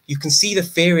 And you can see the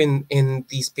fear in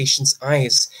these patients'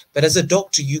 eyes. But as a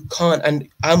doctor, you can't, and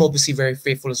I'm obviously very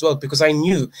fearful as well, because I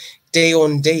knew day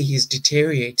on day he's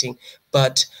deteriorating,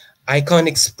 but I can't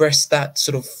express that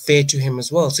sort of fear to him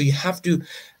as well. So you have to,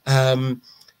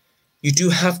 you do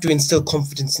have to instill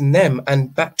confidence in them.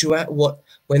 And back to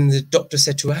when the doctor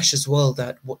said to Ash as well,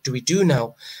 that what do we do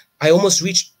now? I almost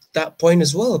reached that point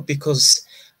as well, because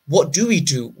what do?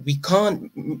 We can't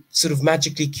sort of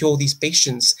magically cure these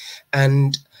patients.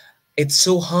 And it's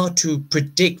so hard to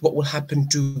predict what will happen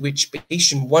to which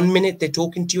patient. 1 minute they're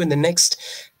talking to you and the next,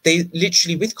 they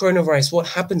literally, with coronavirus, what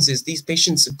happens is these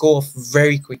patients go off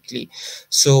very quickly.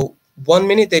 So 1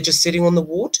 minute they're just sitting on the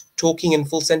ward, talking in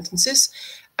full sentences.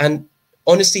 And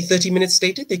honestly, 30 minutes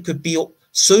later, they could be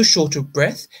so short of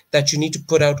breath that you need to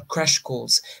put out crash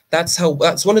calls. That's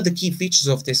one of the key features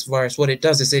of this virus. What it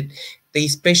does is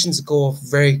these patients go off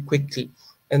very quickly,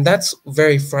 and that's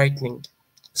very frightening.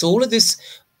 So all of this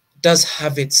does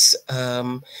have its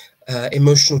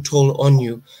emotional toll on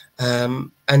you.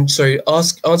 And sorry,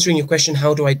 answering your question,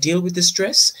 how do I deal with the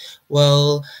stress?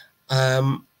 Well,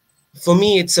 for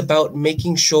me, it's about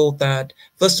making sure that,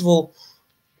 first of all,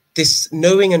 this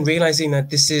knowing and realizing that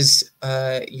this is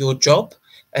your job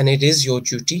and it is your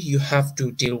duty, you have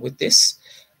to deal with this.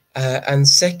 And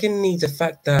secondly, the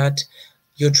fact that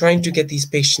you're trying to get these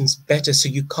patients better, so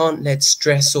you can't let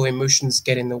stress or emotions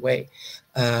get in the way.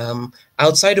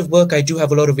 Outside of work, I do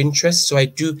have a lot of interest, so I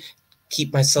do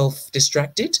keep myself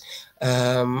distracted.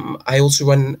 I also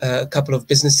run a couple of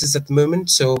businesses at the moment,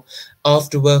 so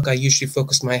after work, I usually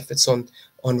focus my efforts on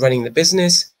running the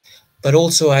business, but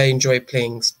also I enjoy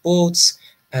playing sports.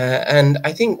 And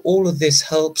I think all of this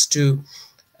helps to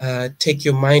take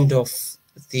your mind off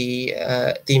the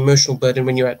emotional burden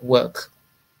when you're at work.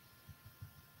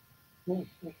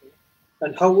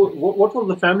 And what was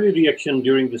the family reaction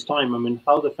during this time? I mean,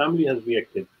 how the family has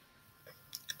reacted?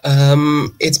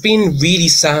 It's been really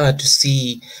sad to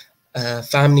see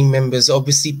family members.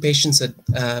 Obviously, patients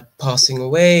are passing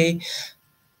away.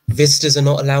 Visitors are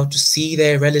not allowed to see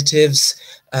their relatives.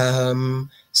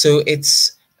 So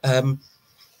it's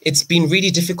been really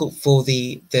difficult for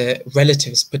the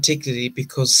relatives, particularly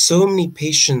because so many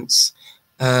patients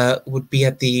would be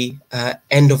at the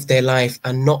end of their life,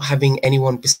 and not having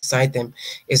anyone beside them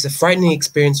is a frightening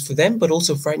experience for them, but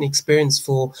also a frightening experience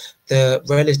for the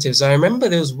relatives. I remember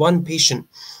there was one patient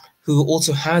who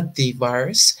also had the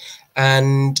virus,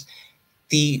 and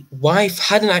the wife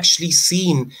hadn't actually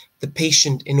seen the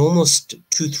patient in almost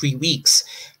 2-3 weeks.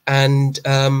 And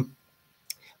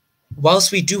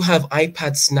whilst we do have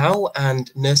iPads now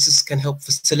and nurses can help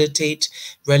facilitate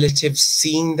relatives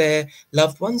seeing their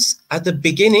loved ones, at the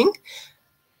beginning,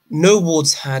 no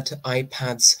wards had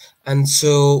iPads. And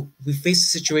so we faced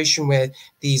a situation where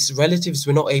these relatives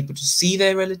were not able to see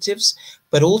their relatives,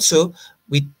 but also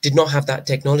we did not have that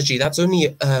technology. That's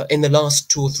only in the last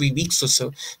 2 or 3 weeks or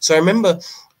so. So I remember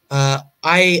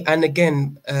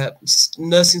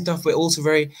nursing staff were also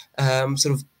very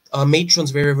our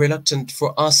matrons very reluctant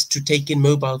for us to take in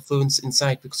mobile phones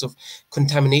inside because of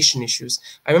contamination issues.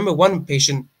 I remember one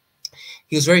patient,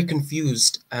 he was very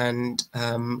confused, and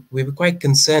we were quite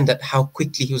concerned at how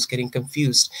quickly he was getting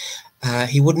confused.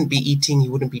 He wouldn't be eating, he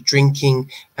wouldn't be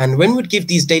drinking. And when we'd give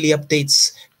these daily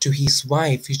updates to his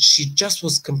wife, she just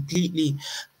was completely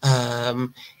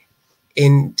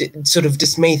in sort of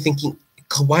dismay, thinking,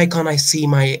 why can't I see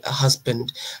my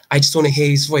husband? I just want to hear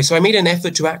his voice. So I made an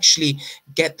effort to actually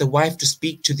get the wife to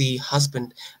speak to the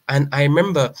husband. And I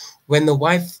remember when the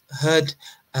wife heard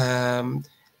her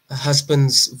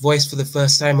husband's voice for the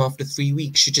first time after 3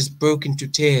 weeks, she just broke into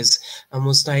tears and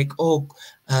was like,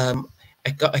 I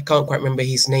can't quite remember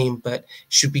his name, but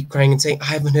she'd be crying and saying, I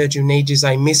haven't heard you in ages.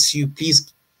 I miss you.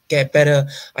 Please get better.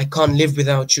 I can't live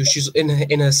without you. She's in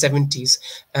her 70s.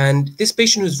 And this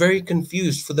patient was very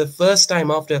confused. For the first time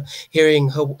after hearing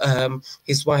her,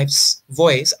 his wife's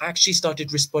voice, actually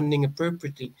started responding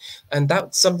appropriately. And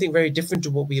that's something very different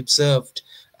to what we observed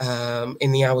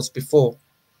in the hours before.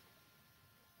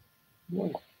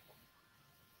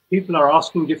 People are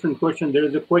asking different questions. There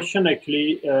is a question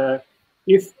actually,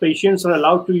 if patients are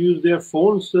allowed to use their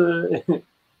phones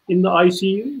in the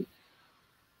ICU?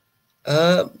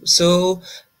 So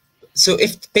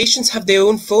if patients have their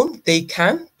own phone, they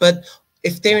can, but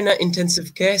if they're in an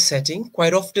intensive care setting,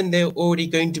 quite often they're already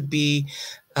going to be,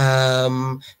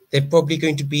 they're probably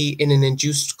going to be in an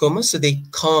induced coma, so they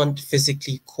can't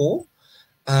physically call.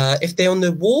 If they're on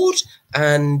the ward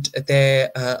and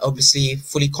they're obviously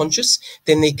fully conscious,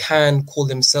 then they can call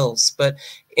themselves. But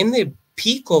in the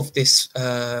peak of this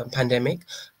pandemic,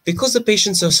 because the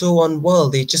patients are so unwell,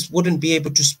 they just wouldn't be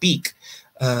able to speak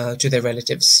to their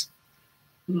relatives.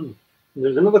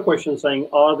 There's another question saying,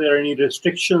 are there any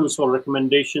restrictions or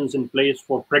recommendations in place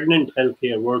for pregnant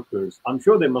healthcare workers? I'm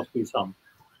sure there must be some.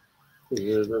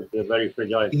 They're very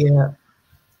fragile. Yeah.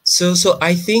 So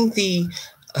I think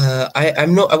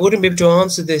I wouldn't be able to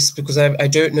answer this because I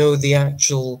don't know the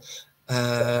actual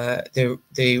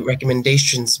the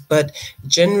recommendations, but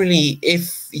generally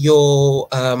if you're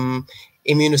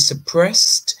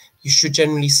immunosuppressed, you should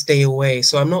generally stay away.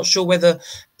 So I'm not sure whether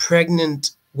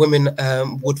pregnant women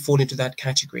would fall into that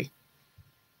category.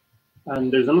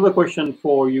 And there's another question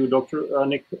for you, Dr.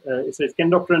 Anik. It says, can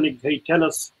Dr. Anik tell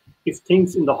us if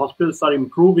things in the hospitals are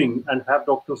improving and have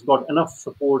doctors got enough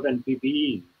support and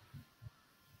PPE?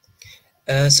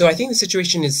 So I think the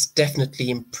situation is definitely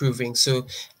improving. So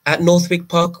at Northwick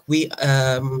Park, we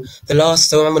I'm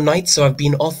on night, so I've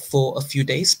been off for a few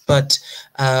days, but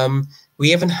we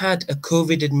haven't had a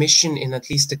COVID admission in at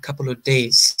least a couple of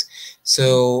days.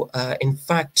 So in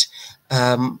fact,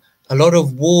 a lot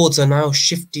of wards are now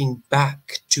shifting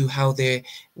back to how they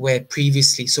were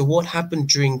previously. So what happened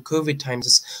during COVID times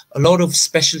is a lot of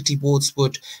specialty wards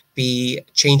would be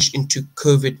changed into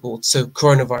COVID wards, so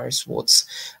coronavirus wards.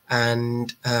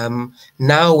 And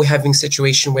now we're having a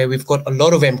situation where we've got a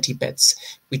lot of empty beds.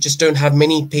 We just don't have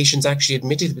many patients actually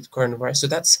admitted with coronavirus. So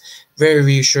that's very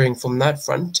reassuring from that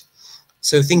front.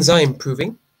 So things are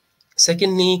improving.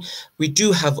 Secondly, we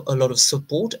do have a lot of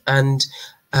support, and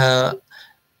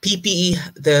PPE,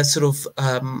 the sort of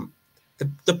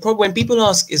the problem when people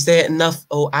ask, is there enough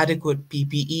or adequate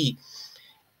PPE?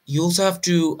 You also have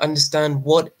to understand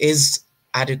what is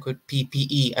adequate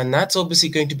PPE, and that's obviously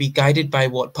going to be guided by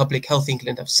what Public Health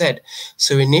England have said.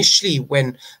 So initially,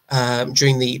 when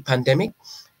during the pandemic,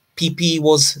 PPE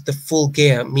was the full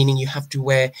gear, meaning you have to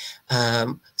wear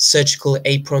surgical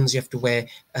aprons, you have to wear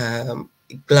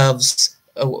gloves,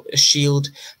 a shield,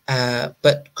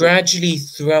 but gradually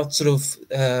throughout sort of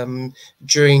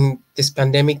during this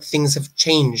pandemic, things have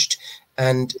changed,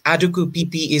 and adequate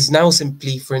PPE is now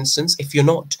simply, for instance, if you're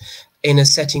not in a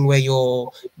setting where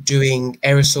you're doing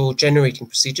aerosol generating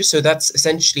procedures. So that's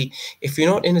essentially, if you're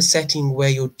not in a setting where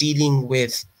you're dealing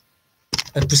with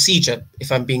a procedure,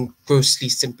 if I'm grossly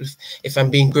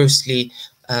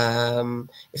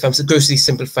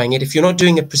simplifying it, if you're not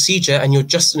doing a procedure and you're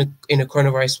just in a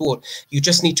coronavirus ward, you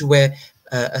just need to wear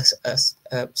a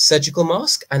surgical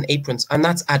mask and aprons, and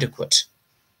that's adequate.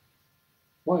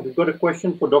 Well, we've got a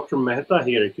question for Dr. Mehta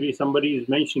here. Actually, somebody is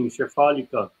mentioning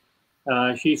Shefalika.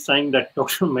 She's saying that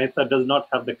Dr. Mehta does not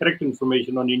have the correct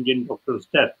information on Indian doctor's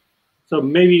death. So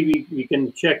maybe we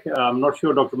can check. I'm not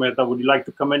sure, Dr. Mehta, would you like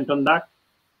to comment on that?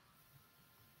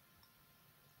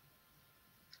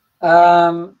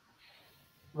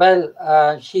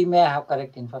 Well, she may have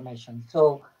correct information.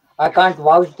 So I can't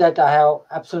vouch that I have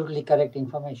absolutely correct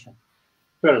information.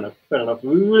 Fair enough, fair enough.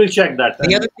 We will check that.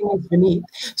 The other thing is,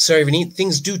 Vineet,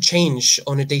 things do change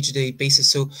on a day-to-day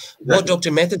basis. So what Dr.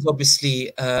 Mehta is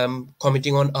obviously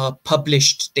commenting on are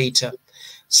published data.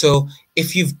 So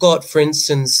if you've got, for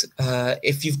instance,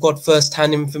 if you've got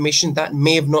first-hand information, that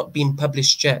may have not been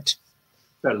published yet.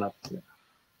 Fair enough, yeah.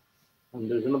 And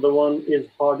there's another one, is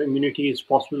herd immunity is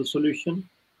possible solution?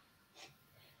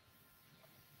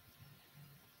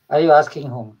 Are you asking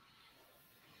whom?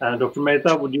 Dr.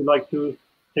 Mehta, would you like to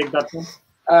take that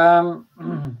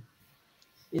one?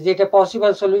 Is it a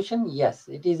possible solution? Yes,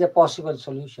 it is a possible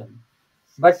solution.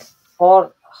 But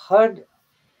for herd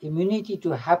immunity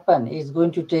to happen, it's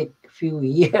going to take a few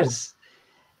years.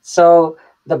 So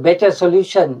the better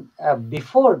solution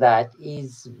before that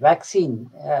is vaccine,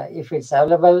 if it's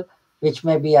available, which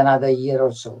may be another year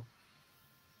or so.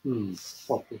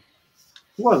 Okay.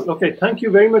 Well, okay. Thank you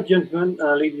very much, gentlemen,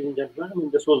 ladies and gentlemen. I mean,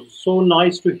 this was so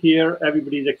nice to hear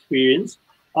everybody's experience.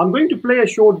 I'm going to play a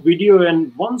short video,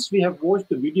 and once we have watched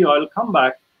the video, I'll come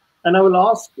back and I will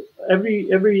ask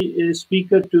every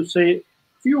speaker to say a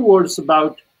few words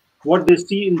about what they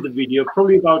see in the video,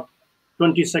 probably about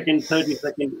 20 seconds, 30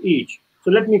 seconds each.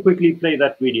 So let me quickly play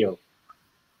that video.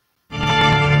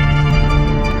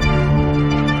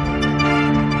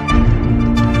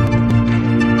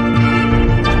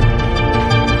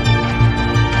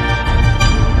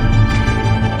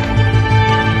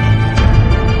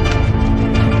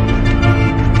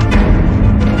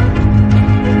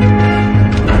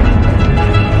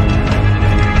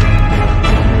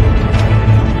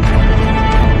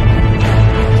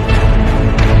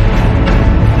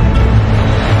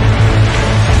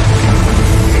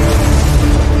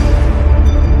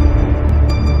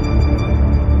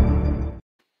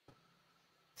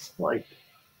 Right.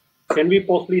 Can we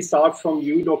possibly start from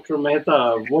you, Dr.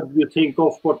 Mehta? What do you think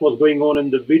of what was going on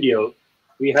in the video?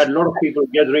 We had a lot of people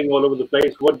gathering all over the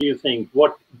place. What do you think?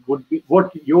 What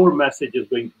your message is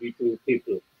going to be to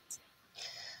people?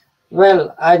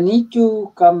 Well, I need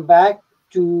to come back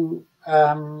to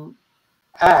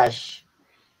Ash.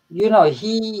 You know,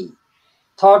 he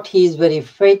thought he's very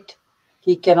fit.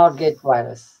 He cannot get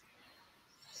virus.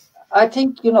 I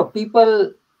think, you know,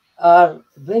 people are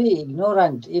very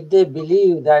ignorant if they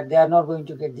believe that they are not going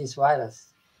to get this virus.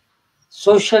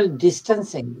 Social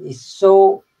distancing is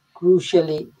so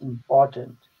crucially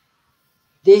important.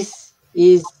 This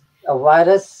is a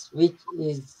virus which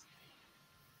is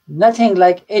nothing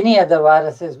like any other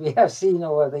viruses we have seen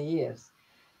over the years.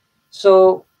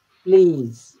 So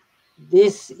please,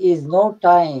 this is no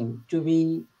time to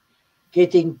be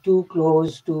getting too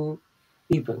close to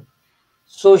people.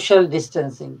 Social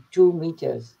distancing, 2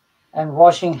 meters, and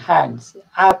washing hands,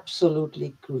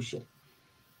 absolutely crucial.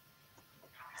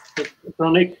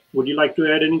 Pranik, would you like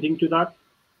to add anything to that?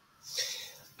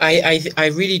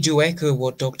 I really do echo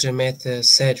what Dr. Mehta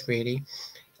said, really.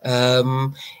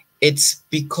 It's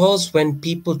because when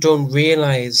people don't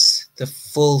realize the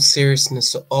full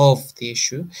seriousness of the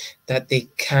issue that they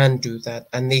can do that,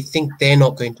 and they think they're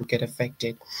not going to get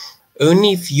affected.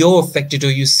 Only if you're affected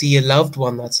or you see a loved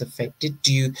one that's affected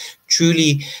do you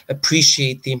truly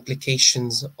appreciate the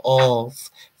implications of,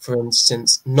 for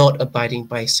instance, not abiding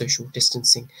by social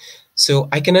distancing. So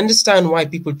I can understand why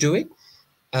people do it.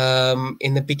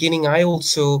 In the beginning, I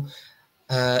also,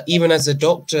 even as a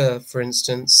doctor, for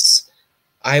instance,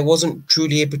 I wasn't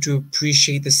truly able to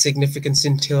appreciate the significance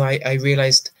until I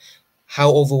realized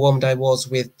how overwhelmed I was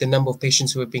with the number of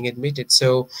patients who were being admitted.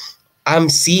 So I'm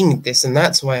seeing this, and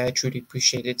that's why I truly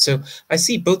appreciate it. So I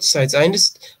see both sides. I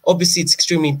understand, obviously, it's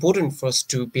extremely important for us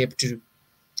to be able to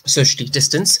socially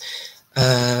distance.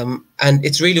 And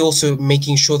it's really also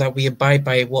making sure that we abide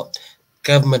by what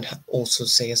government also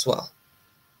say as well.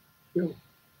 Sure.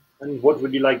 And what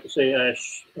would you like to say,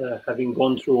 Ash, having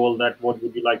gone through all that, what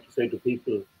would you like to say to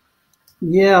people?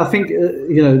 Yeah, I think,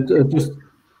 just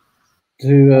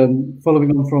to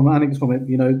following on from Anik's comment,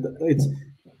 it's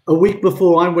a week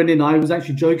before I went in, I was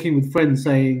actually joking with friends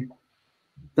saying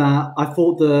that I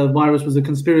thought the virus was a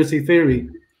conspiracy theory.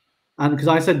 And because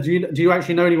I said, do you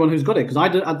actually know anyone who's got it? Because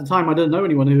at the time, I didn't know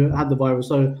anyone who had the virus.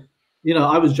 So,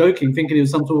 I was joking, thinking it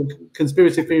was some sort of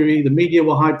conspiracy theory. The media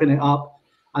were hyping it up.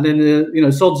 And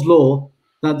then, sod's law,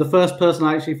 that the first person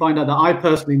I actually find out that I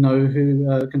personally know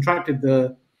who contracted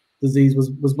the disease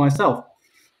was myself.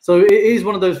 So it is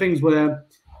one of those things where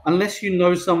unless you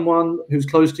know someone who's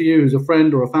close to you, who's a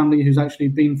friend or a family who's actually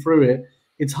been through it,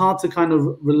 it's hard to kind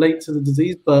of relate to the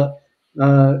disease. But,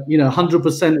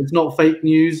 100%, it's not fake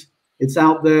news. It's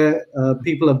out there.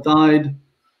 People have died.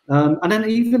 And then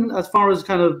even as far as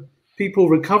kind of people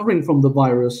recovering from the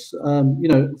virus,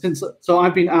 so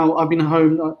I've been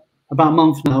home about a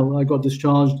month now. I got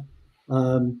discharged.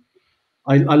 I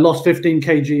lost 15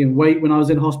 kg in weight when I was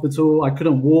in hospital. I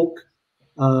couldn't walk.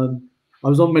 I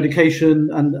was on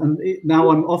medication, and now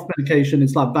I'm off medication.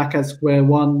 It's like back at square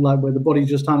one, like where the body's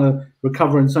just trying to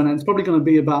recover and so on. It's probably going to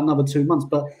be about another 2 months.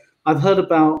 But I've heard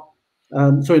about,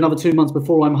 another 2 months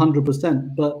before I'm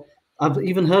 100%. But I've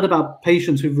even heard about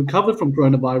patients who've recovered from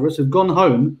coronavirus, who've gone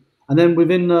home, and then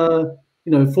within 4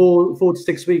 to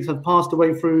 6 weeks have passed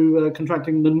away through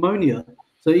contracting pneumonia.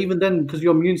 So even then, because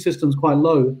your immune system's quite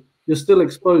low, you're still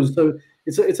exposed. So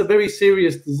it's a very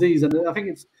serious disease, and I think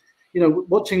it's,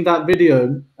 watching that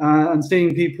video and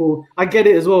seeing people, I get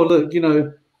it as well. Look,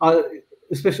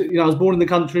 especially, I was born in the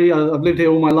country. I've lived here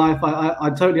all my life. I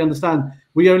totally understand.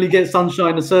 We only get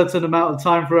sunshine a certain amount of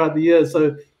time throughout the year.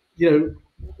 So,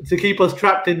 to keep us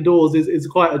trapped indoors is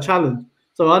quite a challenge.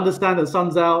 So I understand that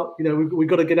sun's out. We've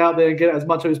got to get out there and get as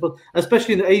much as possible,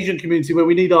 especially in the Asian community where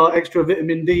we need our extra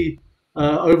vitamin D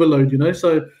overload,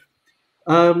 So,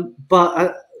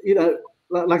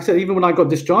 like I said, even when I got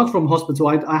discharged from hospital,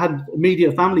 I had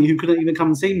immediate family who couldn't even come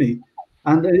and see me.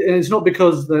 And it's not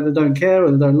because they don't care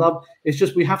or they don't love. It's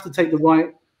just we have to take the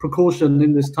right precaution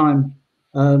in this time.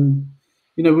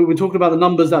 We were talking about the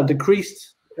numbers that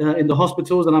decreased in the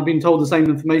hospitals, and I've been told the same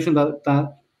information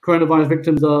that coronavirus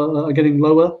victims are getting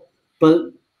lower.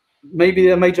 But maybe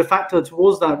a major factor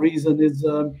towards that reason is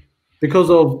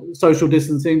because of social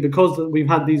distancing, because we've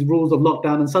had these rules of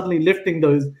lockdown, and suddenly lifting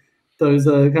those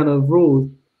kind of rules.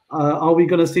 Are we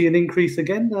going to see an increase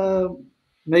again?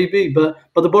 Maybe, but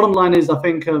the bottom line is, I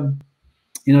think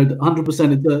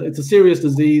 100%. It's a serious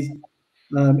disease.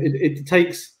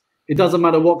 It doesn't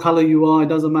matter what color you are. It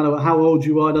doesn't matter how old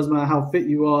you are. It doesn't matter how fit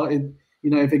you are.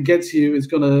 If it gets you, it's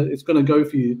gonna go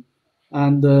for you.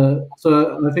 And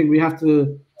so I think we have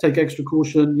to take extra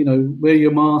caution. Wear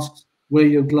your masks, wear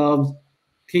your gloves,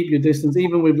 keep your distance,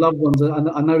 even with loved ones.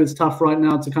 I know it's tough right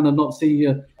now to kind of not see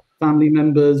your family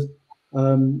members.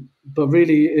 But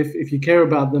really, if you care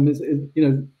about them,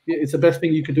 it's the best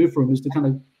thing you could do for them is to kind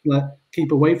of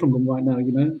keep away from them right now,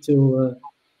 till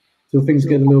things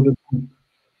get a little bit.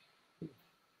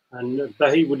 And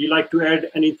Bahi, would you like to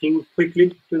add anything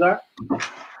quickly to that?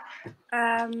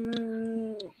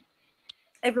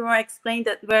 Everyone explained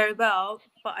it very well,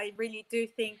 but I really do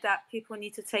think that people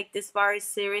need to take this virus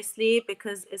seriously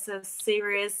because it's a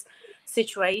serious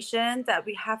situation that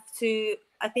we have to.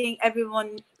 I think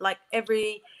everyone, like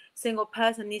every single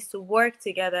person, needs to work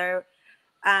together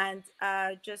and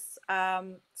just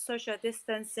social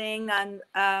distancing and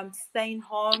staying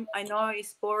home. I know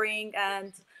it's boring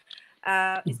and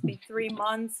it's been 3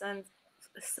 months and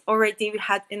already we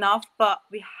had enough, but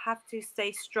we have to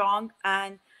stay strong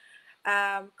and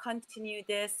continue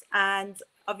this, and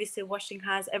obviously washing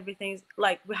hands, everything's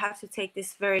like we have to take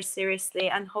this very seriously,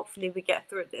 and hopefully we get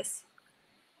through this.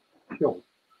 Sure.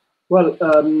 Well,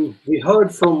 we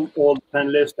heard from all the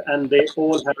panelists, and they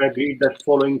all have agreed that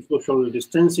following social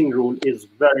distancing rule is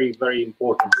very, very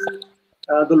important.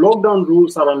 The lockdown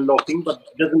rules are unlocking, but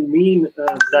it doesn't mean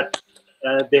that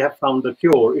they have found the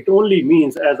cure. It only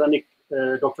means, as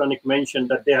Dr. Anik mentioned,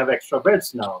 that they have extra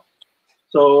beds now.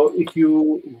 So if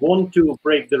you want to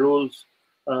break the rules,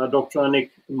 Dr. Anik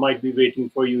might be waiting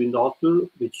for you in the hospital,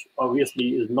 which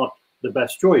obviously is not the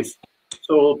best choice.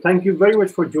 So thank you very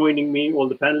much for joining me, all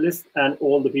the panelists and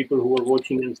all the people who are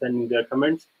watching and sending their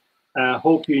comments.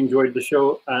 Hope you enjoyed the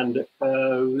show, and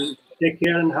take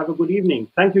care and have a good evening.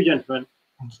 Thank you, gentlemen.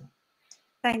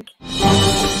 Thank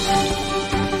you.